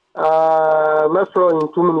 Anna? Metro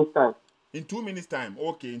in 2 minutes time. In 2 minutes time,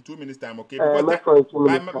 okay. In 2 minutes time, okay. Metro in 2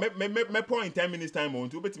 minutes time. Me point in 10 minutes time on.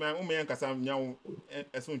 To bet me, ume yanka sam nyao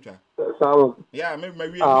esuncha. Sound. Yeah, me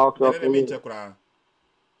we. Okay. Me check ra.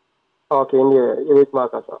 Okay, yeah, it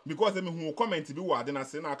matters. Because me who comment bi wa de na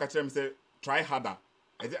say na aka kire me say try harder.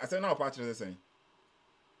 I say now part the saying.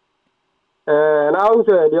 Now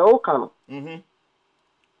say the all can.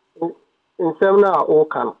 In seminar all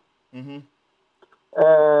can.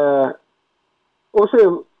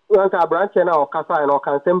 Also want a branch na o kasa na o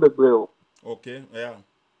kan sem bebreo. Okay, yeah.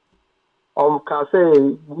 Ka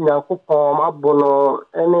say Nyankopon mabono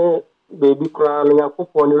any baby kra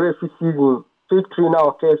Nyankopon ni refi season 3 na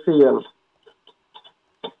o ke say yen.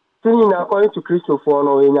 Singing according to Christopher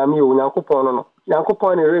no Nyame o Nyankopon no.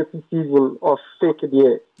 Nyankopon ni refi season of fake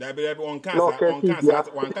there. There be one cancer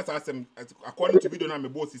according to video na me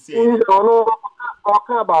boss say. No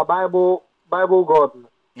talking about Bible God.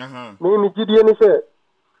 Me gidie ni say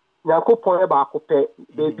Nyankopon e ba akopɛ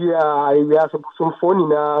baby a ewia so somfo ni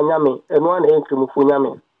na Nyame eno an enkrimfo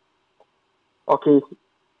Nyame. Okay.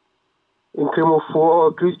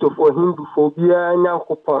 Enkrimfo Christopher Hindu phobia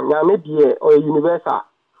Nyankopon Nyame die o universal.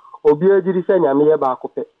 Obia jiri say Nyame ye ba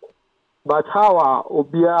akopɛ. But how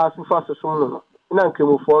obia sufa sosum no na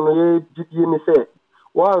nkrimfo no ye gidie ni say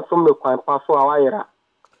one some the kwan paso awayera.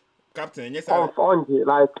 Captain, yes, like fragrance,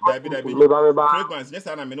 yes,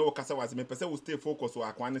 I mean, no, Casa was me, person will stay focused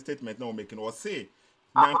or one statement no making or say,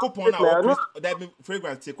 Nankopon that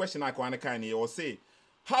fragrance, a question I can kind or say,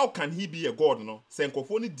 how can he be a god? No,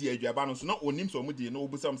 Senkofoni dear Jabano, so not on him so mudi, no,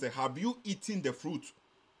 some say, have you eaten the fruit?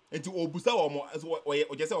 And to Obusa or more as well,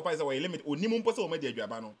 or just a price away limit or Nimum Poso media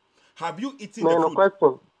Jabano. Have you eaten the fruit?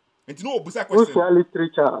 Question. And to know Obusa question.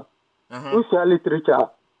 Literature.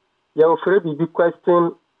 You're afraid to be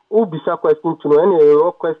question. Ubisa question to know any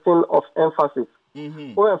question of emphasis.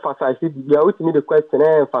 Who emphasize it? You with me the question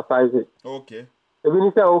and emphasize it. Okay. If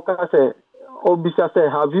you say, okay, say, Ubisa say,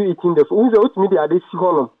 have you eaten the food? Who's with me the adesi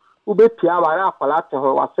honum? Ube pia mara palate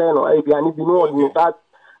ho waseno ebiani bi no that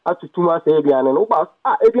at to too much ebiani no but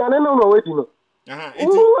ebiani no no we no. aha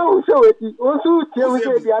who so it also tell me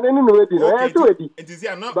the ane no we di no e so it is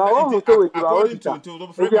here no according to the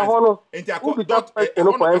fragrance enti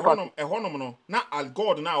ehonum no na al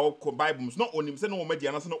God na o Bible no onim se no o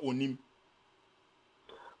media na se no onim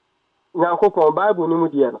Nyankopon Bible ni mu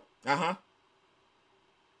die no aha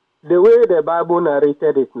the way the Bible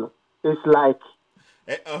narrated it no it's like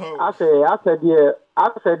I said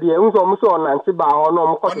unso mo so nanti ba ho no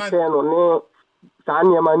mo ko tete no ne sa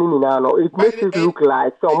niema ni nyina no it makes it look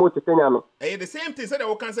like so mo tete nya no the same thing said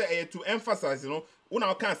I can say to emphasize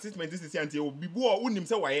una can statement this is anti bibu o unim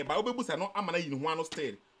se waye ba obebusa no amana yin ho ano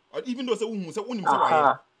still or even though say unim se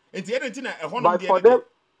waye enti enti na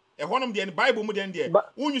ehonum de Bible mu de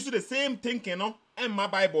unyu so the same thinking no emma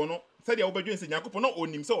Bible no said the obedwen se Yakobon no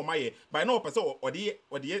onim se o maye by no person or the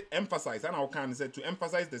emphasize and I can say to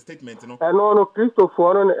emphasize the statement no no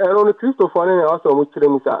Christopher no also mo kire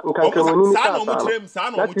musa nka kremoni ni sa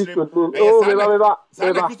no mo kire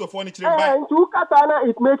sa Christopher ni kire by to katana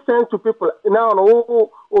it makes sense to people now no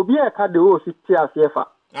obi e ka de o si tia sefa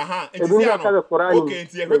aha okay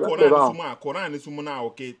enti ehwe Quran sumu na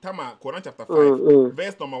okay tama Quran chapter 5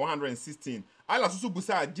 verse number 116 Allah susu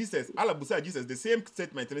busa Jesus the same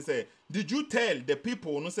statement and say did you tell the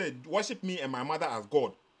people no say worship me and my mother as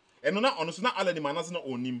God and no na ono so na Allah ni manase na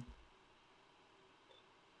onim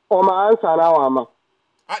o ma answer na wa ma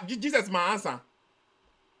Jesus ma answer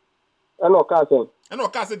eno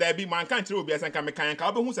ka say there be man kan kire obi asan kan me kan ka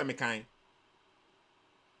obehu se me kan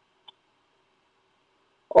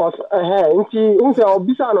nti unse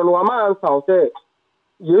obisa no ama answer say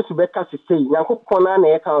Yesu beka sei Yakobon na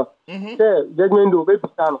e ka say judgment do be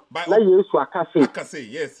bisa no na Yesu aka say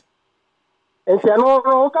yes nti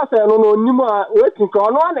no ka say no nimu a wetin ka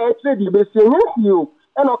no na e tire di be sie nyensi o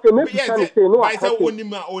e no ke me bisa no say no aka say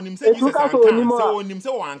onim say Jesus an kan say onim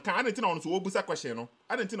say wan kan adenti na on so obusa question no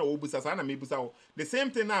adenti na obusa sa na me busa the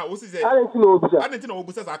same thing now o say adenti na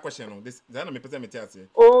obusa sa question no this na me pese me tiase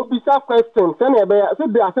o bisa question say na be say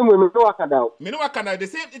be asem we no wakada the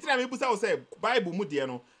same it na me busa o say Bible mu de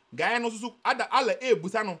no guy no so ada Allah e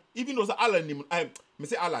busa no even though so Allah nim me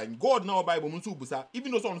say Allah God na Bible mu so busa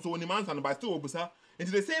even though so on so onim answer no but still obusa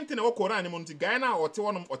into the same thing na Quran mu nti guy na o te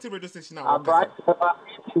wonom o te radio station na o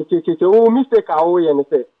mistake a o ye ne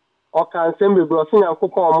say o kan sem be bro sin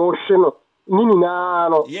Yakobon mo hwe no ni nyina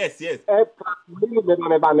no yes me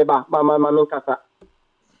ba nkasa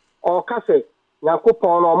o ka say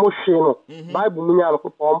Yakobon no mo hwe no Bible mu nya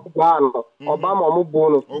Yakobon ba no oba ma mo bo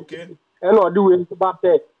no okay and or do we ba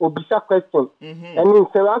say obisa question and in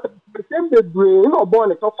say the same the brain no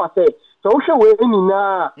born it off say so hwe we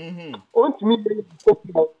nyina ont mi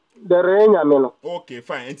the renya me no okay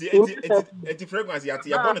fine enti fragrance ya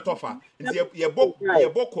born it off enti ye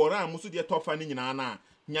bo Quran musu de tofa ni nyina na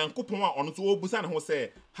Yakobon a ono so obusa ne ho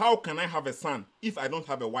say how can I have a son if I don't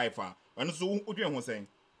have a wife ono so udwen ho say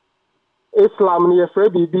Islam ni free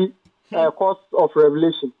bibi cause of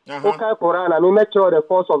revelation okay Quran I mean make sure the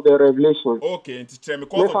cause of the revelation okay enti tell me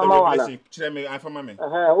cause of the revelation tell me afama me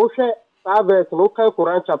o hwe verse no okay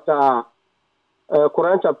Quran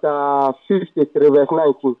chapter 53 verse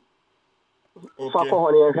 19 okay fa ko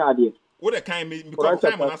honi en hade what the kind me because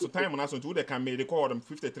time na so what the can me record them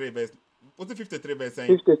 53 verse what's the 53 verse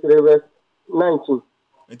saying 53 verse 19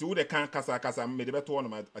 enti what the can kasa me de beto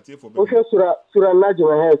on atie for be o hwe sura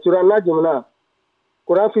najm na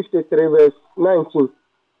Quran 53 verse 19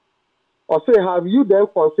 or say have you then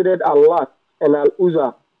considered Allah and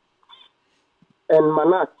Al-Uzza and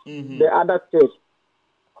Manat the other third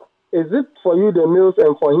is it for you the males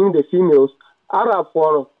and for him the females Arab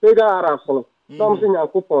for pagan Arab for something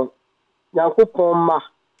Yakobon ma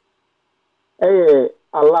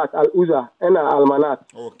Allah Al-Uzza and Al-Manat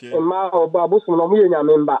okay and ma obabu so no mu nya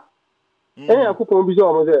memba Yakobon bi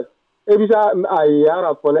so mo say ebisa ay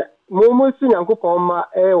Arab for mo si Yakobon ma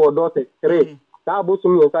wo daughter 3 that both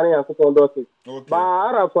me and Yakobon daughter but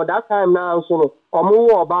Arab for that time now so no omo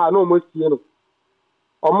wo ba no mo sie no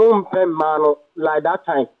omo mpem ma no like that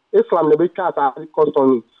time Islam the big cast as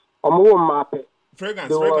custom omo wo ma pe fragrance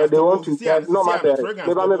they want to say no matter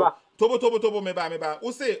tobo me ba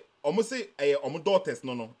o say omo say omo daughters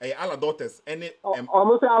no alla daughters any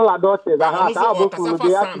omo say alla daughters that both kasafa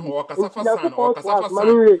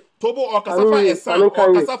son tobo or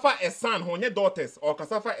kasafa a son honye daughters or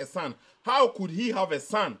kasafa a son how could he have a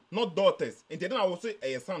son not daughters and then I will say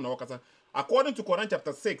a son or kasa according to Quran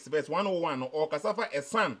chapter 6 verse 101 or kasafa a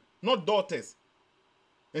son not daughters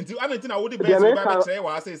until anything I would be Bible say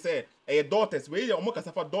what I say a daughters we omo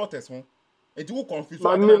kasafa daughters ho and you confuse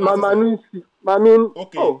Mami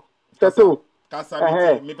okay Sethoo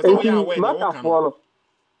kasa me person we are aware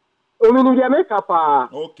o mi ni dia make up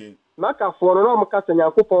okay maka for no mo ka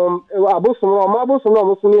Nyankopon abosom no mo abosom no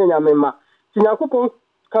mo so ne nyame ma Nyankopon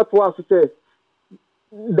ka to aso say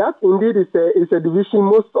that indeed is a division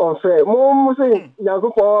most unfair mo say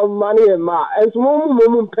Nyankopon mani ma and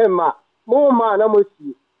mo pema mo ma na mo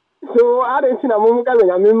si so I don't think mo ka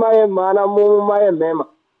nyame ma na mo ma mema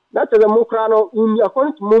that is a mokrano in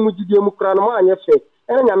according to mo gidie mokrano ma anye fe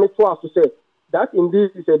and nyame to aso say that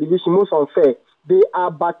indeed is a division most unfair. They are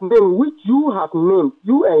but names which you have named,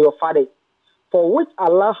 you and your father, for which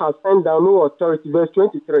Allah has sent down no authority. Verse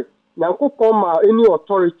 23. Nyankopon any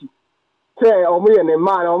authority. Say, omo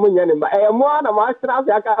man, omo ma. Mo na ma stra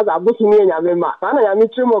se aka za busu ni nyame ma. Sana nyame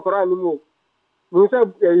trimo kora ni mu. Ni say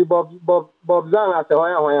Bob Zan ase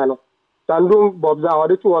hoya no. Sandung Bob Zan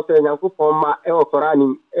ode tu o say Nyankopon ma kora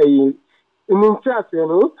ni in church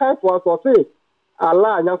no type was o say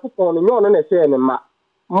Allah Nyankopon no no na say ne ma.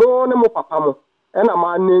 Mo ne mo papa mo. And a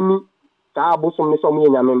man named Tabusom Nisomi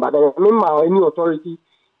Yamim, but any authority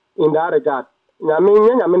in that regard.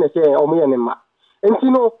 Yamin say, or me and ma. And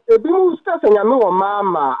you know, a bimu scat and Yamu or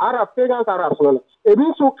Mamma, Arab pagans Arabs, a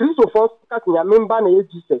bin so Christopher cat in Yamin Bane,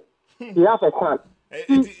 Jesus. He has a son.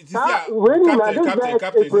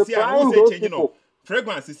 Captain,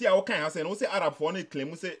 fragrance is here, okay, I say, no say Arab for any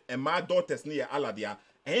claim, say, and my daughters near Aladia,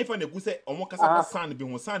 and if I say, Omokasa son be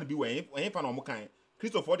whose son be way, and if I'm Omokai.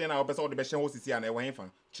 Christopher then our person the best host is here and I went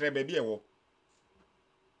fan. Tre baby wo.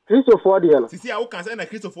 Christopher then. See how can say na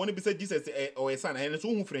Christopher only be say Jesus or a son and so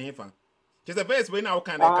who free him fan. Just the best way now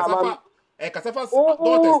can Kasafa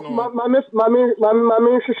daughters no. Mama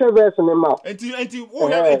share verse in the mouth. And who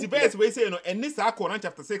have the best way say no and this Quran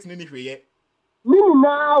chapter 6 nini hwe. Mini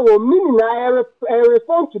na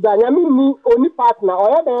respond to that. I mean ni only partner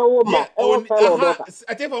or I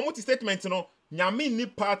tell you what statement no. Nyame ni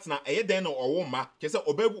partner den no owoma kese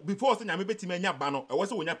obe before say nyame betime nya ba no e wo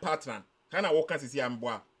se wonya partner kana wo kan sisi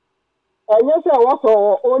amboa yes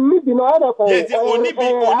wo oni bi no ada ko yes oni bi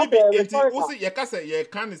enti wo se ye ka se ye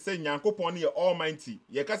kan say Nyankopon ye almighty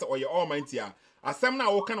ye ka se o ye almighty a asem na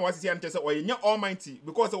wo kan wa sisi ante say o ye nya almighty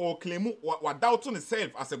because o claim wa doubt on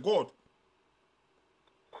himself as a god.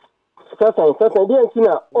 Certain dey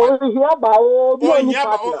ntina o hia ba o bi oni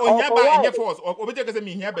partner o hia ba enye force o be take say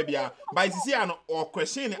me hia ba bia by sisi an or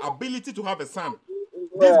question ability to have a son.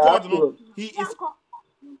 This God no he is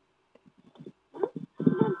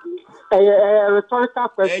a rhetorical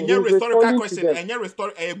question. Rhetorical question and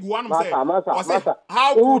rhetorical say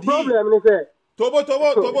how could problem is there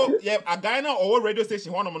Tobo, yeah, a guy now or radio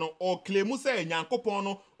station one no or claim say Nyankopon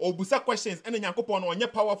no or busa questions and Nyankopon no nye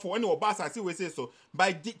powerful any obasa see we say so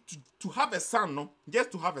by to have a son no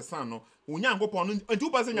just to have a son no Nyankopon and two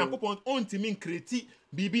person Nyankopon on to mean create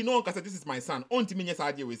bibi no cause this is my son on to mean yes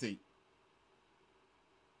idea we say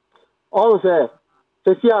all say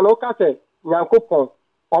no case Nyankopon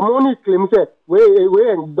Omoni claim say we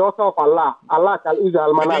and daughter of Allah tell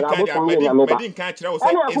Israel man na go to me na me ba me din kan kire o say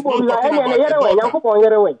it's not talking about Nyankopon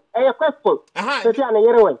yere we e question say na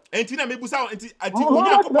yere we enti na me busa enti ati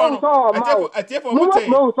Nyankopon no atiefo muti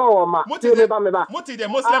no so ma muti the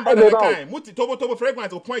Muslim brother kan muti tobo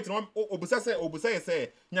fragrance o point no obusa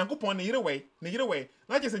say Nyankopon na yere we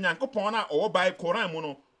na je say Nyankopon na o by Quran mu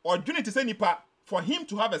no odwene te say nipa for him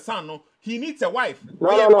to have a son no he needs a wife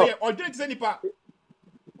odwene te say nipa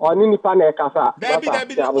Oni nipa na ekasa.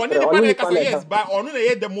 Oni nipa na ekasa yes, but onu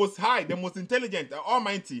na the most high, the most intelligent, the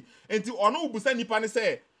almighty. Enti onu busa nipa na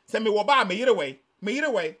say me wo ba me yire we.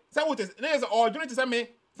 Say what is na or do say me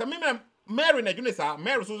Mary na dwene sa,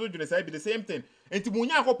 Mary so dwene sa be the same thing. Enti mu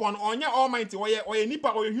Nyankopon onya almighty or nipa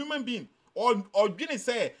or a human being or dwene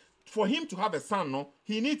say for him to have a son no,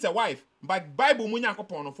 he needs a wife. But Bible mu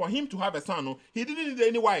Nyankopon for him to have a son no, he didn't need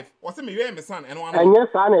any wife. Or say me we my son and one. Enye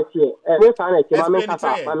sanity, mami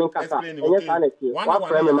kasa. Enye sanity. One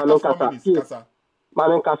frame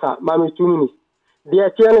mami kasa. Mami 2 minutes.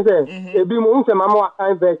 The chair say e bi mu unse mama wa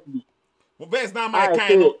kind verse bi. Verse now my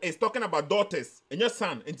kind is talking about daughters and your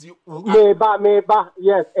son and you me ba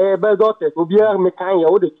yes be daughters obi me kind ye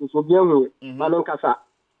o de tu obi hu mami kasa.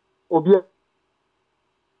 Obi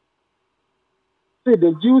see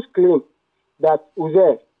the Jews claim that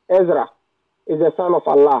Ezra is the son of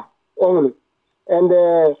Allah only. And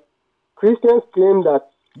the Christians claim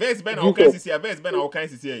that verse Ben our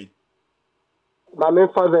kind here. My main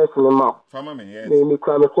father is in the mouth. Family, yes. Me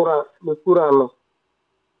kura no.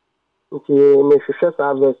 Okay, me share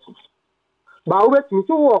that verse. But wait, me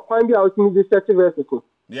to walk find be out me the 30 verses.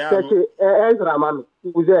 Yeah. Ezra man.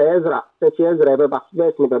 Ezra. Ezra beba.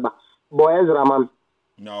 Verse me beba. Boy Ezra man.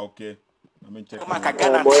 No, okay. Let me check.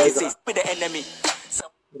 The enemy.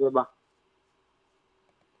 Beba.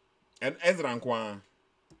 And Ezra nkwa.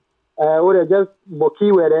 Or just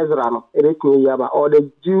Boki where Ezra no, Yaba, or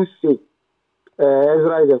the Jews say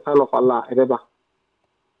Ezra is the son of Allah, Reba.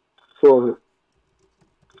 So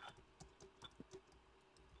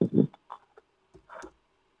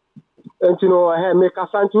and you know, I make a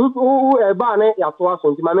son who a banner at once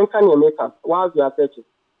on the man can you make us while you are searching.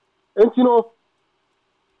 And you know,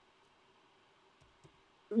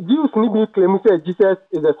 Jews need to claim that Jesus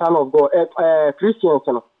is the son of God. Christians,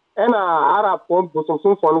 you know, and Arab form some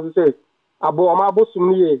for say, Abo Amabo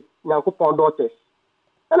Sumni, Yankupon daughters.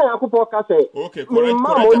 And Yankupon can say, okay,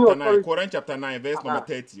 Quran chapter 9, verse number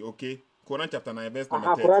 30, okay? Quran chapter 9, verse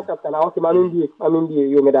number 30. Quran chapter 9, okay, Mamindi,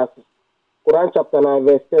 you made that. Quran chapter 9,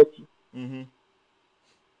 verse 30.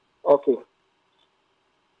 Okay.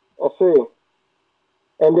 Okay.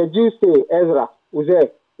 And the Jews say Ezra is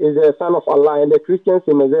the son of Allah, and the Christians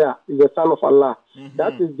say Messiah is the son of Allah.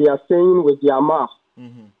 That is their saying with their mouth.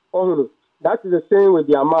 Oh, that is the saying with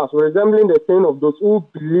their mouth, resembling the saying of those who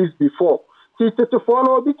believed before. See, to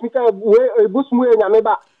follow a bit because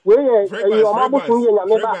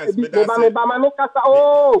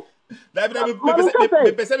oh.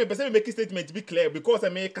 Make a statement to be clear because I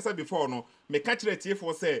make kasa before no. Me catch it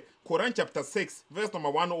for say Quran chapter 6 verse number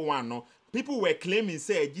 101 no. People were claiming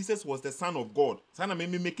say Jesus was the son of God. Sana me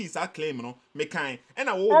make it that claim no. Me kind. And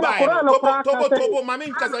I will buy tobo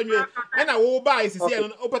mami kasa nwe. And I will buy is say no.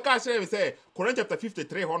 Opeka share say Quran chapter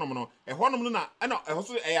 53 honom no. E honom no na and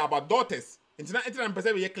also about daughters. Intina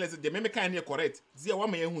person we clear the me kind here correct. Zia wa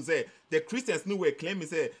me hu say the Christians no were claiming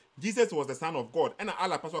say Jesus was the son of God. And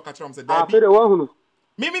Allah pastor catch am say that.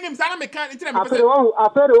 Me nim sana me kan intina me person. I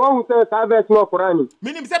feel the one who says I verse no Quran.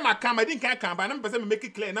 Me nim say makam I didn't can but na me person me make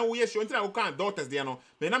it clear na we show intina we can daughters there no.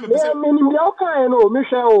 Me na me person. Me nim the okay no me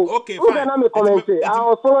share. Okay fine. Na me comment say I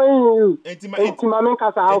was following you. Intima men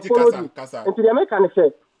kasa I follow you. Intima me can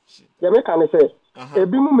say. The me can say.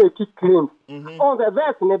 Ebi mu make it claim. On the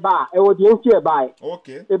verse ne ba e wo the enti by.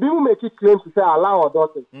 Okay. Ebi mu make it claim to say Allah or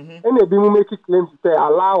daughter. And ebi mu make it claim to say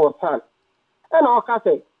Allah or son. And all ka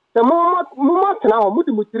say the moment now mu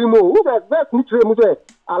di mutiri mo who verse ni tire mu say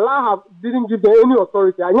Allah didn't give them any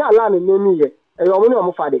authority. Anya Allah ne name ye. E yo mo ni o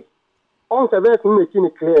mo fade. On the verse mu make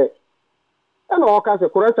it clear. And all ka say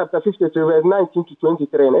Quran chapter 53 verse 19 to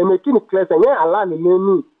 23 and make it clear say anya Allah ne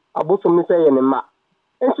name abosom ni say ye ne ma.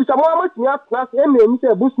 And to someone much not class, and me say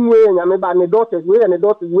Busway and Yameba and the daughters way and the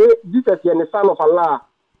daughters way, Jesus and the son of Allah.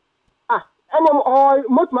 Ah, and I'm all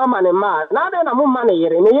much mamma and man. Now then, I'm money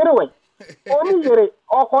here in a year away. Only here,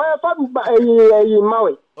 or a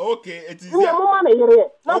Maui. Okay, it is money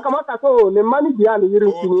here. Now come out at all, the money behind the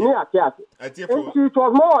European at and it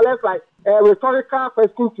was more or less like a rhetorical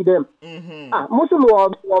question to them. Ah, Muslim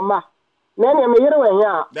or Ma. Then I'm here away,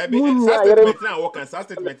 yeah. That be a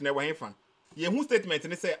statement never fan. Whose statement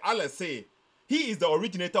and they say Allah say he is the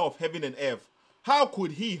originator of heaven and earth. How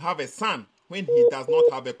could he have a son when he does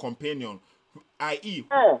not have a companion? I.e.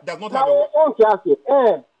 does not have a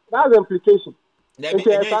that's the implication. That is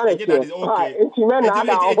okay.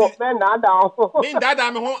 Mean that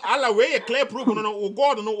I'm home Allah way a clear proof no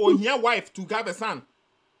God no or here wife to have a son.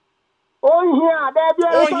 Oh yeah,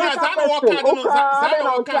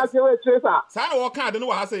 Sana walk out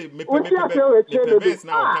no I say me perverse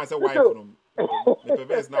now can't say wife from me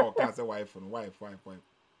perverse now can't say wife from wife.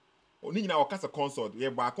 Oni na okasa consort ye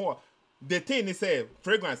back the thing is say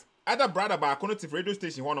fragrance other brother back on the radio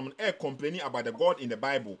station one complaining about the God in the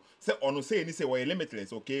Bible say ono say ni say we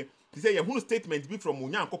limitless okay he say your statement be from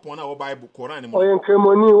Onyankopon na Bible Quran mo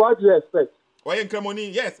what do you expect?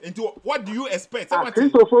 Yes. Into what do you expect?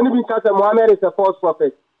 Christopher be Muhammad is a false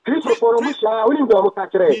prophet. Christopher we need to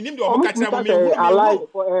catch Allah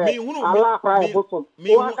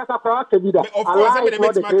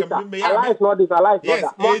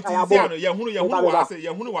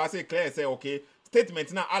clear say okay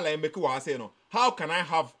statement now Allah make we say no how can I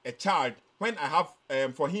have a child when I have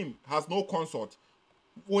for him has no consort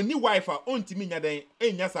only wife ontimi nya den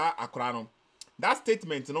enya sa akora no. That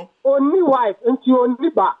statement, you know. Only wife into only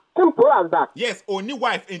ba. Simple as that. Yes, only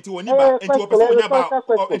wife into only ba. Into a person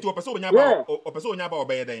into a person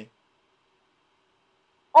obey then.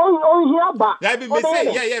 On here ba. That be me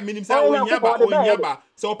say, yeah, meaning say on here ba.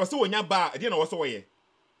 So a person ba, you know what's way.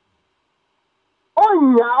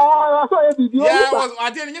 Oh, so yeah,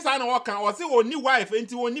 I didn't just I walk or say only wife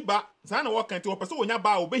into only ba. Sana walk into a person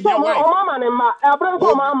ba obey here wife.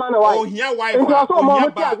 Oh, here wife.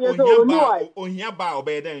 On here ba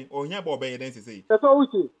obey then. On here ba obey then say. That's all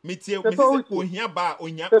which me tell me on here ba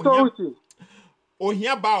on here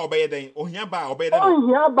ba obey then. On here ba obey then. On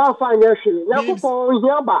here ba financially. On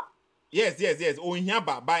here ba. Yes. On here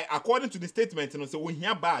ba by according to the statement, you know, so on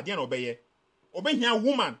here ba then obey. Obey here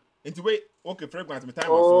woman. Into wait, okay, fragrance, me time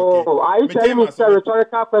Oh, okay. are you Me telling time me it's a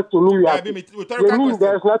rhetorical question? Yeah, be me rhetorical question.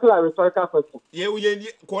 There's nothing like rhetorical question. Yeah,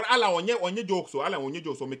 call Allah onye jokes, so Allah onye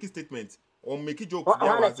jokes, or make statements, or make jokes.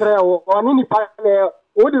 On any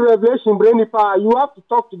what the revelation brain, you have to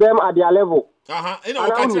talk to them at their level. You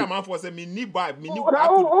know, catch a man for say me need buy, me need.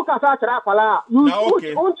 Now,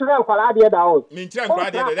 okay. Won't try kwala dia down. Me try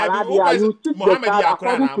kwala dia. That be Muhammad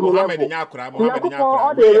Yakra na Muhammad Yakra, Muhammad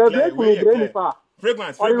Yakra.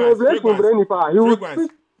 Fragrance.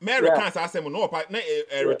 Mary can't ask him no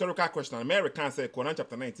a rhetorical question. Mary can't say Quran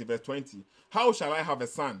chapter 19 verse 20. How shall I have a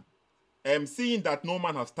son? Seeing that no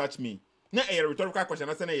man has touched me. Na a rhetorical question.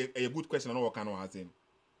 That's a good question. No one can answer.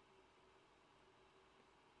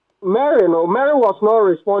 Mary was not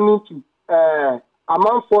responding to a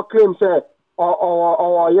man for claims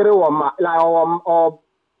or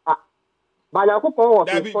Banyankopon was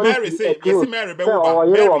Mary say, yes, Mary be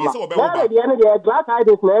Mary yes obe Mary the end the glass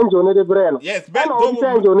tidings na angel no de brain. Yes,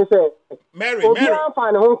 angel no say Mary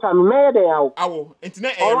fan home can Mary dey awo. Awo,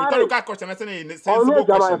 internet a rhetorical question na say sensible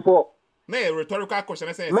question. Na a rhetorical question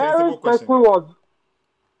na say sensible question. Person was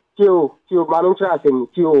Tio Manu Trasing,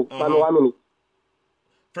 Tio Manu 1 minute.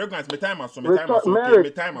 Fragrance, me time aso, me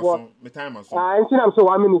time aso. I'm so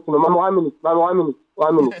 1 minute, no, 1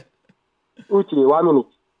 minute. Uchi, 1 minute.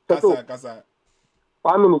 Kasa.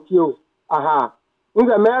 1 minute, yo. Aha. In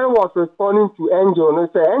the Mary was responding to Angel, no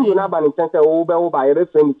say Angel na ban intense over by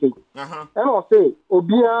reference say. And I say,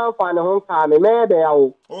 Obia find a home car, me there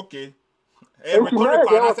yawo. Okay. A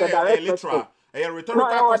rhetorical say a literal. A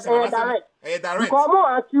rhetorical question na say a direct. Come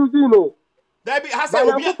on, accuse you no. That be has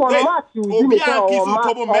Obia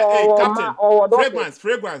captain.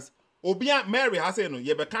 Fragrance. Obia Mary has say no,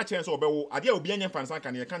 ye be catch chance obewo. Ade Obia nya fansan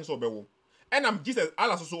kan ye kan so obewo. And I'm Jesus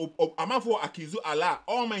Allah so amafo accuse Allah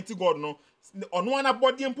Almighty God no ono ana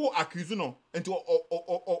body mpo accuse no into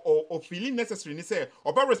o feeling necessary ni say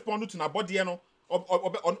obe respond to na body no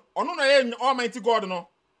ono no Almighty God no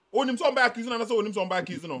onim so mba accuse no na so onim so mba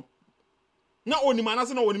accuse no na onim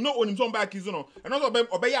anase no onim so mba accuse no and also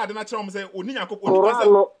obe ya ade na kire say oni Yakop oni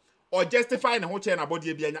kwase or justify na ho che na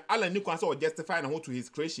body bia nya Allah ni kwase or justify na ho to his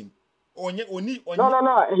creation oni no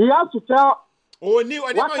he has to tell what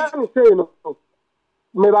can you say no?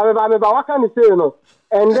 Me ba what can you say no?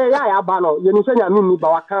 And then ya ba no, you say nyame ni ba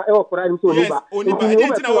waka e okora ni so ni ba.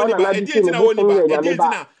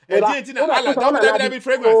 Edientina ala David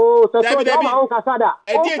fragrance.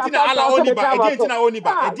 Edientina ala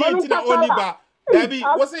oniba. David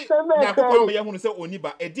what's it? Yakopon me yehunu say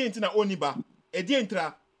oniba. Edientina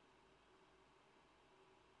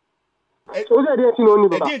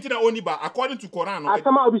Oniba, according to Quran.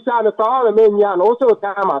 Asama obisa me kwa me nya no so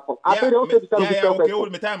time aso. Okay,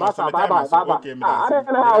 me time aso. Okay,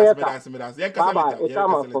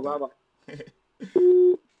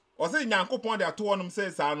 o say Nyankopon dey ato onum say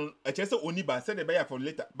sa no e che say Oniba say the be for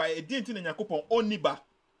later. By edientina Nyankopon Oniba.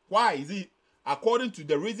 Why is it according to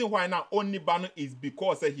the reason why now Oniba is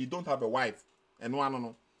because he don't have a wife and one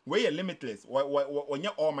no. We are limitless. We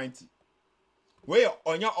almighty. We are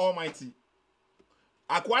almighty.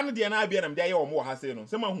 Akwan de na bia nam de aye omo ha say no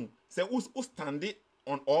se mahu se u stand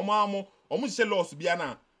on omo she laws bia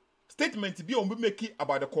na statement bi omo make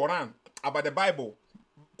about the Quran, about the Bible.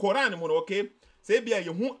 Quran mo okay say bia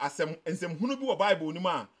ye hu asem ensem hunu bi wo Bible ni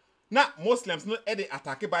ma na Muslims no e dey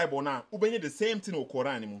attack Bible na ubenye the same thing o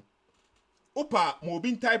Quran mo upa mo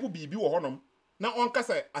bi type bibi wo honom na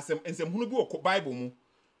onkasa asem ensem hunu bi wo Bible mo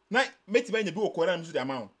na meti banya bi wo Quran mo so dey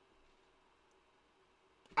amount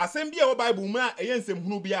asem bia wo Bible mu a eye nsem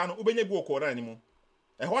hunu bia no obenya bi okora ni mu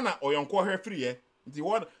ho na oyonko hwe free nti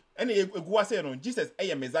wo ene eguwa say no Jesus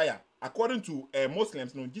eye Messiah according to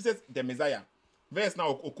Muslims no Jesus the Messiah verse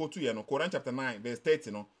now okotu ye no Quran chapter 9 verse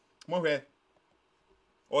 30 no mo hwe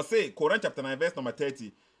or say Quran chapter 9 verse number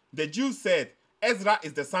 30 the Jews said Ezra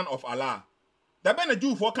is the son of Allah that ben a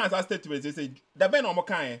Jew for can statement they say that ben o mo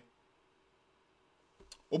kan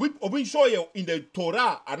Obi show you in the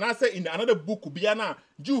Torah and I say in another book biana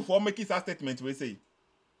Jew for making that statement we say.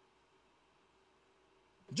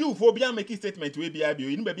 Jew for biana making statement we be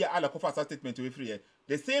you know be Allah cover that statement we free.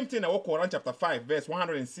 The same thing in Quran chapter 5 verse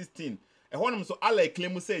 116. And one so Allah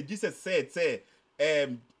claim say Jesus said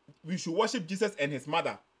we should worship Jesus and his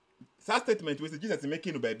mother. That statement we say Jesus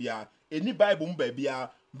making no baby any Bible baby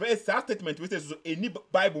verse that statement we say so any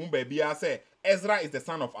Bible baby say Ezra is the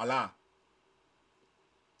son of Allah.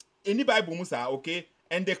 Any Bible Musa, okay?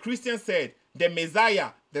 And the Christians said, the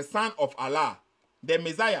Messiah, the son of Allah. The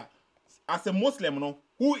Messiah. As a Muslim, no,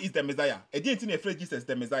 who is the Messiah? I didn't afraid Jesus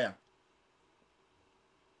the Messiah.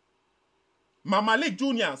 Mama Lake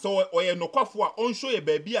Jr. So or no kwafua on show a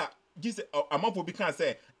baby Jesus amanfo bi kan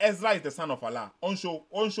say Ezra is the son of Allah. On show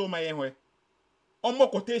my yenwe. Omo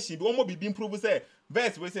quotation bi omo bibi improve say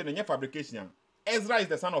verse we say no fabrication. Ezra is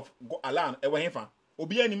the son of Allah e we hefa.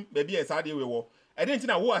 Obi anim baby e sade we wo. E dey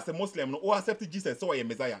ntina who as a Muslim no who accept Jesus so ye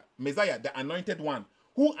Messiah the anointed one.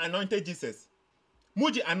 Who anointed Jesus?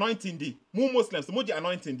 Muji anointing di. Mu Muslims muji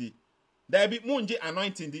anointing di. There be munji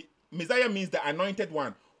anointing di. Messiah means the anointed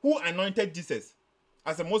one. Who anointed Jesus?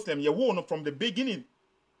 As a Muslim, you know from the beginning.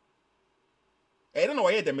 I don't know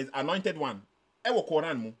why the anointed one. I will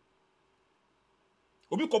Quran mu.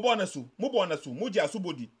 Obi ko born asu, mu born asu, mu ji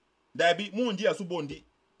asubodi. There be mu nji asubondi,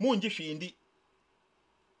 mu nji hwindi.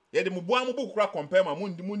 Ye de mu boa mu bu kura compare ma mu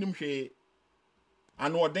nim hwe.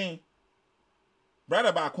 Ano den.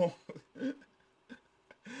 Brother back home.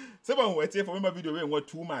 Someone who say for me video we want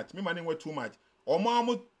too much. Me money want too much.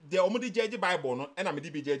 Omo de judge Bible no, and I me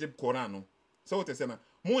be judge Quran no. So what say na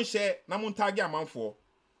mun share na mun tag amanfo.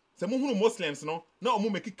 Se mun hunu Muslims no, na omo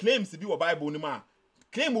make claims bi wo Bible ni ma.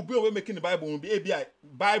 Claim obi o we making the Bible bi e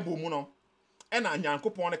Bible mu no. E na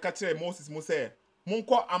Nyankopon ne ka kire Moses mu say, mun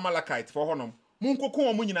kɔ Amalekite for honom. Mun kɔ ko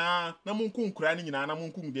omo nyina na mun kɔ nkura ni nyina na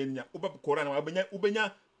mun kɔ de nya. Oba Quran na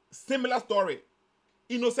ubenya similar story.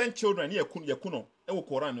 Innocent children ye kuno e wo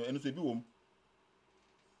Quran no eno so bi wom.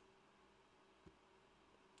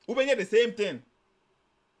 Ubenya the same thing.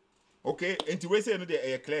 Okay, and we say no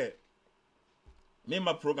dey clear. Me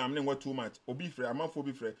my program name what too much. Obi free, amanfo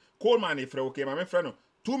bi free. Coleman e free, okay, my friend no.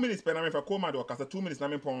 2 minutes per na me free Coleman do kasa 2 minutes na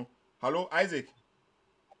me pon. Hello Isaac.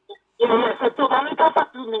 Yes, so I need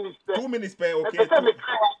 2 minutes. 2 minutes per okay.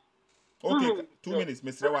 Okay, 2 minutes,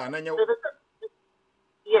 Mr. Wa nanya.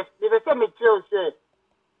 Yes, they say me tell say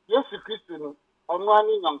Jesus Christ no ono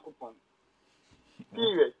ani Nyankopon.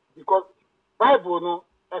 Period. Because Bible no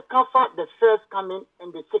cover the first coming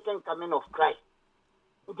and the second coming of Christ.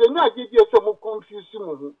 The new idea so mo confuse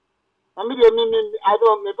mo. I mean, I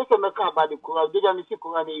don't me person make about the Quran. They me see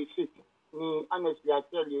Quran is fake. Me honestly, I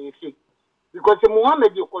tell you, it's fake. Because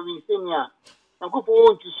Muhammad you calling senior, and people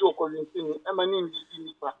want to show calling senior.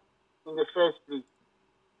 In the first place,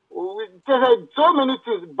 there are so many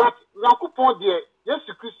things, but Nyankopon there,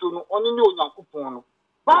 Jesus Christ no only know Nyankopon no.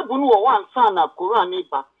 Bible no one son na Quran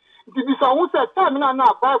neighbor. It be so who say time na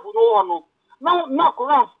Bible no no. Now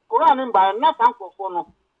Quran in by not uncle for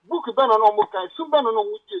no. Book be no mo kan, so be no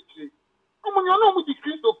mo tie. Omo nyo no mo di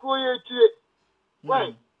Kristo ko ye tie.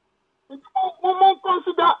 Why? Mo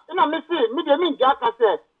consider na me say me dey mean ja ka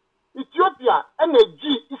say Ethiopia and a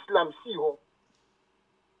G Islam see ho.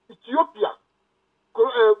 Ethiopia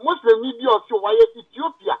Muslim ni bi o so why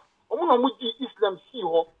Ethiopia. Omo no mo di Islam see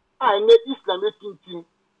ho. Ah na Islam etintin.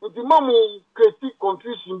 The mamu create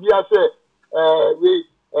confusion bi say we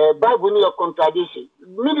Bible need a contradiction.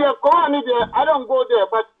 Media Quran there, I don't go there,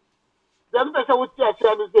 but the person would say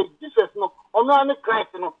Jesus no, or no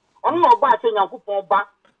Christ no, or no ba say Nyankopon ba,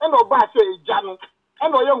 and no ba say Jano,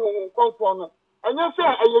 and no young conform. And you say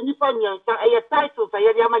a nipa nyansa, a title say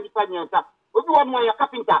a yama nipa nyansa. If you want a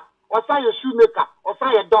carpenter, or say a shoemaker, or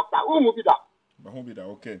say a doctor, who will be that? Who be that?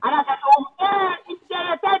 Okay. And I said, oh, yeah, it's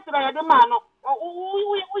a title I demand. Who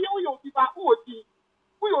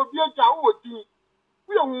will be a jaw.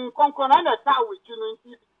 We don't conquer and attack with you.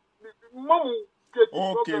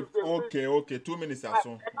 Okay. 2 minutes or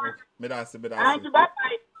so. Medasi. Bye.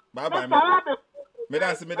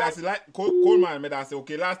 Medasi like Coleman. Medasi.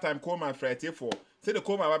 Okay, last time Coleman Friday for. Say the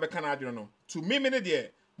Coleman wabe Canada no. To me there.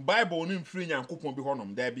 Bible nim free Nyankopon bi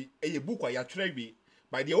honom. There be a book or ya trebi.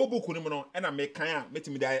 By the old book no. And I make kaya. Meti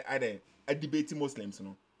me there either a debate Muslims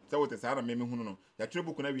no. So what is that? Me hunu no. Ya trebi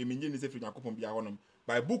book na we me nje ni se free Nyankopon bi honom.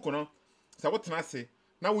 By book no. So what na say?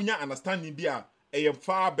 Now we understanding bia a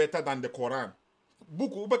far better than the Quran.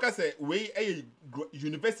 Book ubeka say we a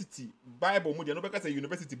university Bible mu de no beka say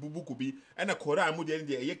university book bi and a Quran mu de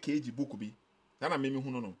a KG book bi. Na me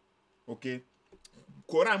hu no. Okay.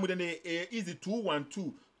 Quran mu de easy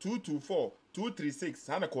 212, 224, 236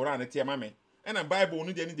 and a Quran e mame. And a Bible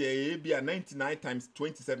no de be a 99 times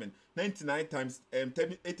 27, 99 times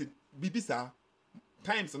 80 bibisa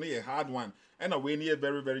times no a hard one. And a way near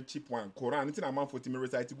very, very cheap one. Quran, it's a man for me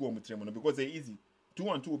recite go because they're easy. 2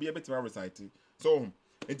 and 2 will be able to recite. So,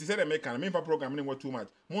 it is a make and for programming what too much.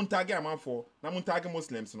 Montage a man for, na montage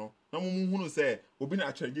Muslims, no. No who say, Obi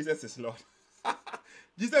actually Jesus is Lord.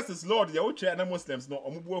 Jesus is Lord, the old chair and Muslims, no,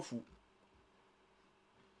 Omubuafu.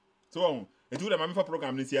 So, it do the man for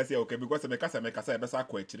program this year, okay, because I make a best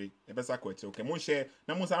quetry, okay. Mon share,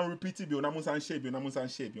 Namusan repeat you, Namusan shape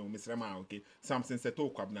you, Mr. Rama, okay. Something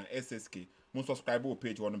Sethoo Kwabena-ssk. Mon subscribe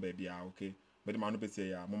page one baby, okay. But the man be say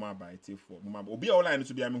ya, mama by T4, mama. Obi online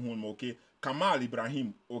to be a home, okay. Kamal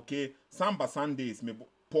Ibrahim, okay. Samba Sundays, me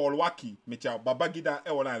Paul Waki mecha Babagida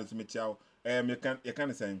e wala so mecha you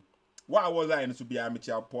can say what was I to be a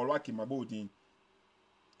mecha Paul Waki mabodin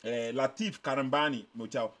Latif Karambani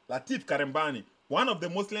mecha Latif Karambani one of the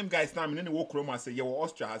Muslim guys now menene wo kroma say ye wo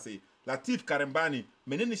Austria say Latif Karambani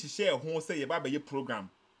menene share ho say ye ba be program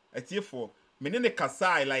etie for menene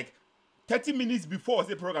kasai like 30 minutes before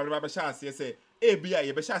the program ba sha say bia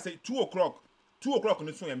ye be sha say 2 o'clock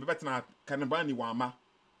no so ye be betena Karambani wama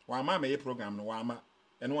me program no wama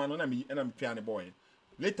eno ano na me twa ne boy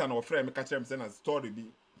later no friend me catch him say na story bi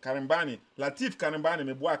Karambani Latif Karambani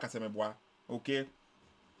me boa kasa me boa okay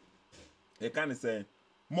e can say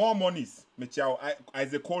more monies me chiao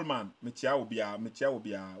Isaac Coleman me chiao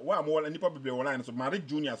bia wa mo nipa bebe online so Mary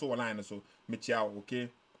Junior so online so me chiao okay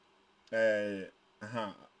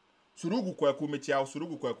Surugu kwaku me chiao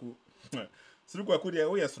Surugu kwaku de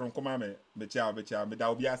o yesron koma me chiao me da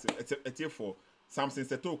obi ase etie Samson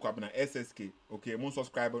Sethoo Kwabena-ssk okay mon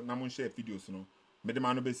subscribe na mon share videos no me de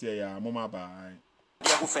ma no be see ya mo ma bye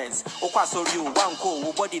offense okwa sorry o wan ko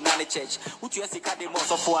wo body na the church utu esika de mo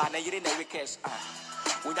so for na yire na request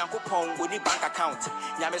Unyankopon woni bank account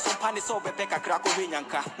nyame so pane so bebe kakra ko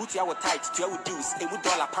hwenyanka utu ya wo tight to ya dues emu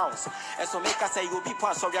dollar pounds eso make us say you be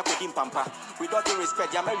pass sorry akodim pampa we don't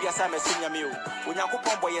respect ya maria sa mesu nyame o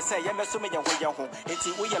Unyankopon boy say ya mesu menya ho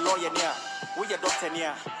enti wo ye lawyer ne a wo ye doctor ne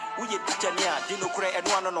a wo ye teacher ne a di no kure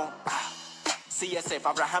eno ano no CSF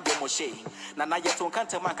Avraham Ben Moshe na yeton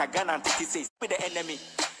kanta man ka Ghana antithesis with the enemy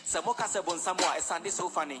Samoka sebon Samoa esande so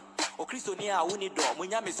funny o Kristo ni a woni do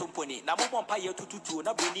munya me so mponi na mo bompa ye tututu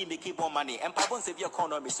na boni make more money empa bon save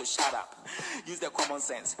economy so shut up use the common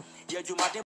sense ye jumade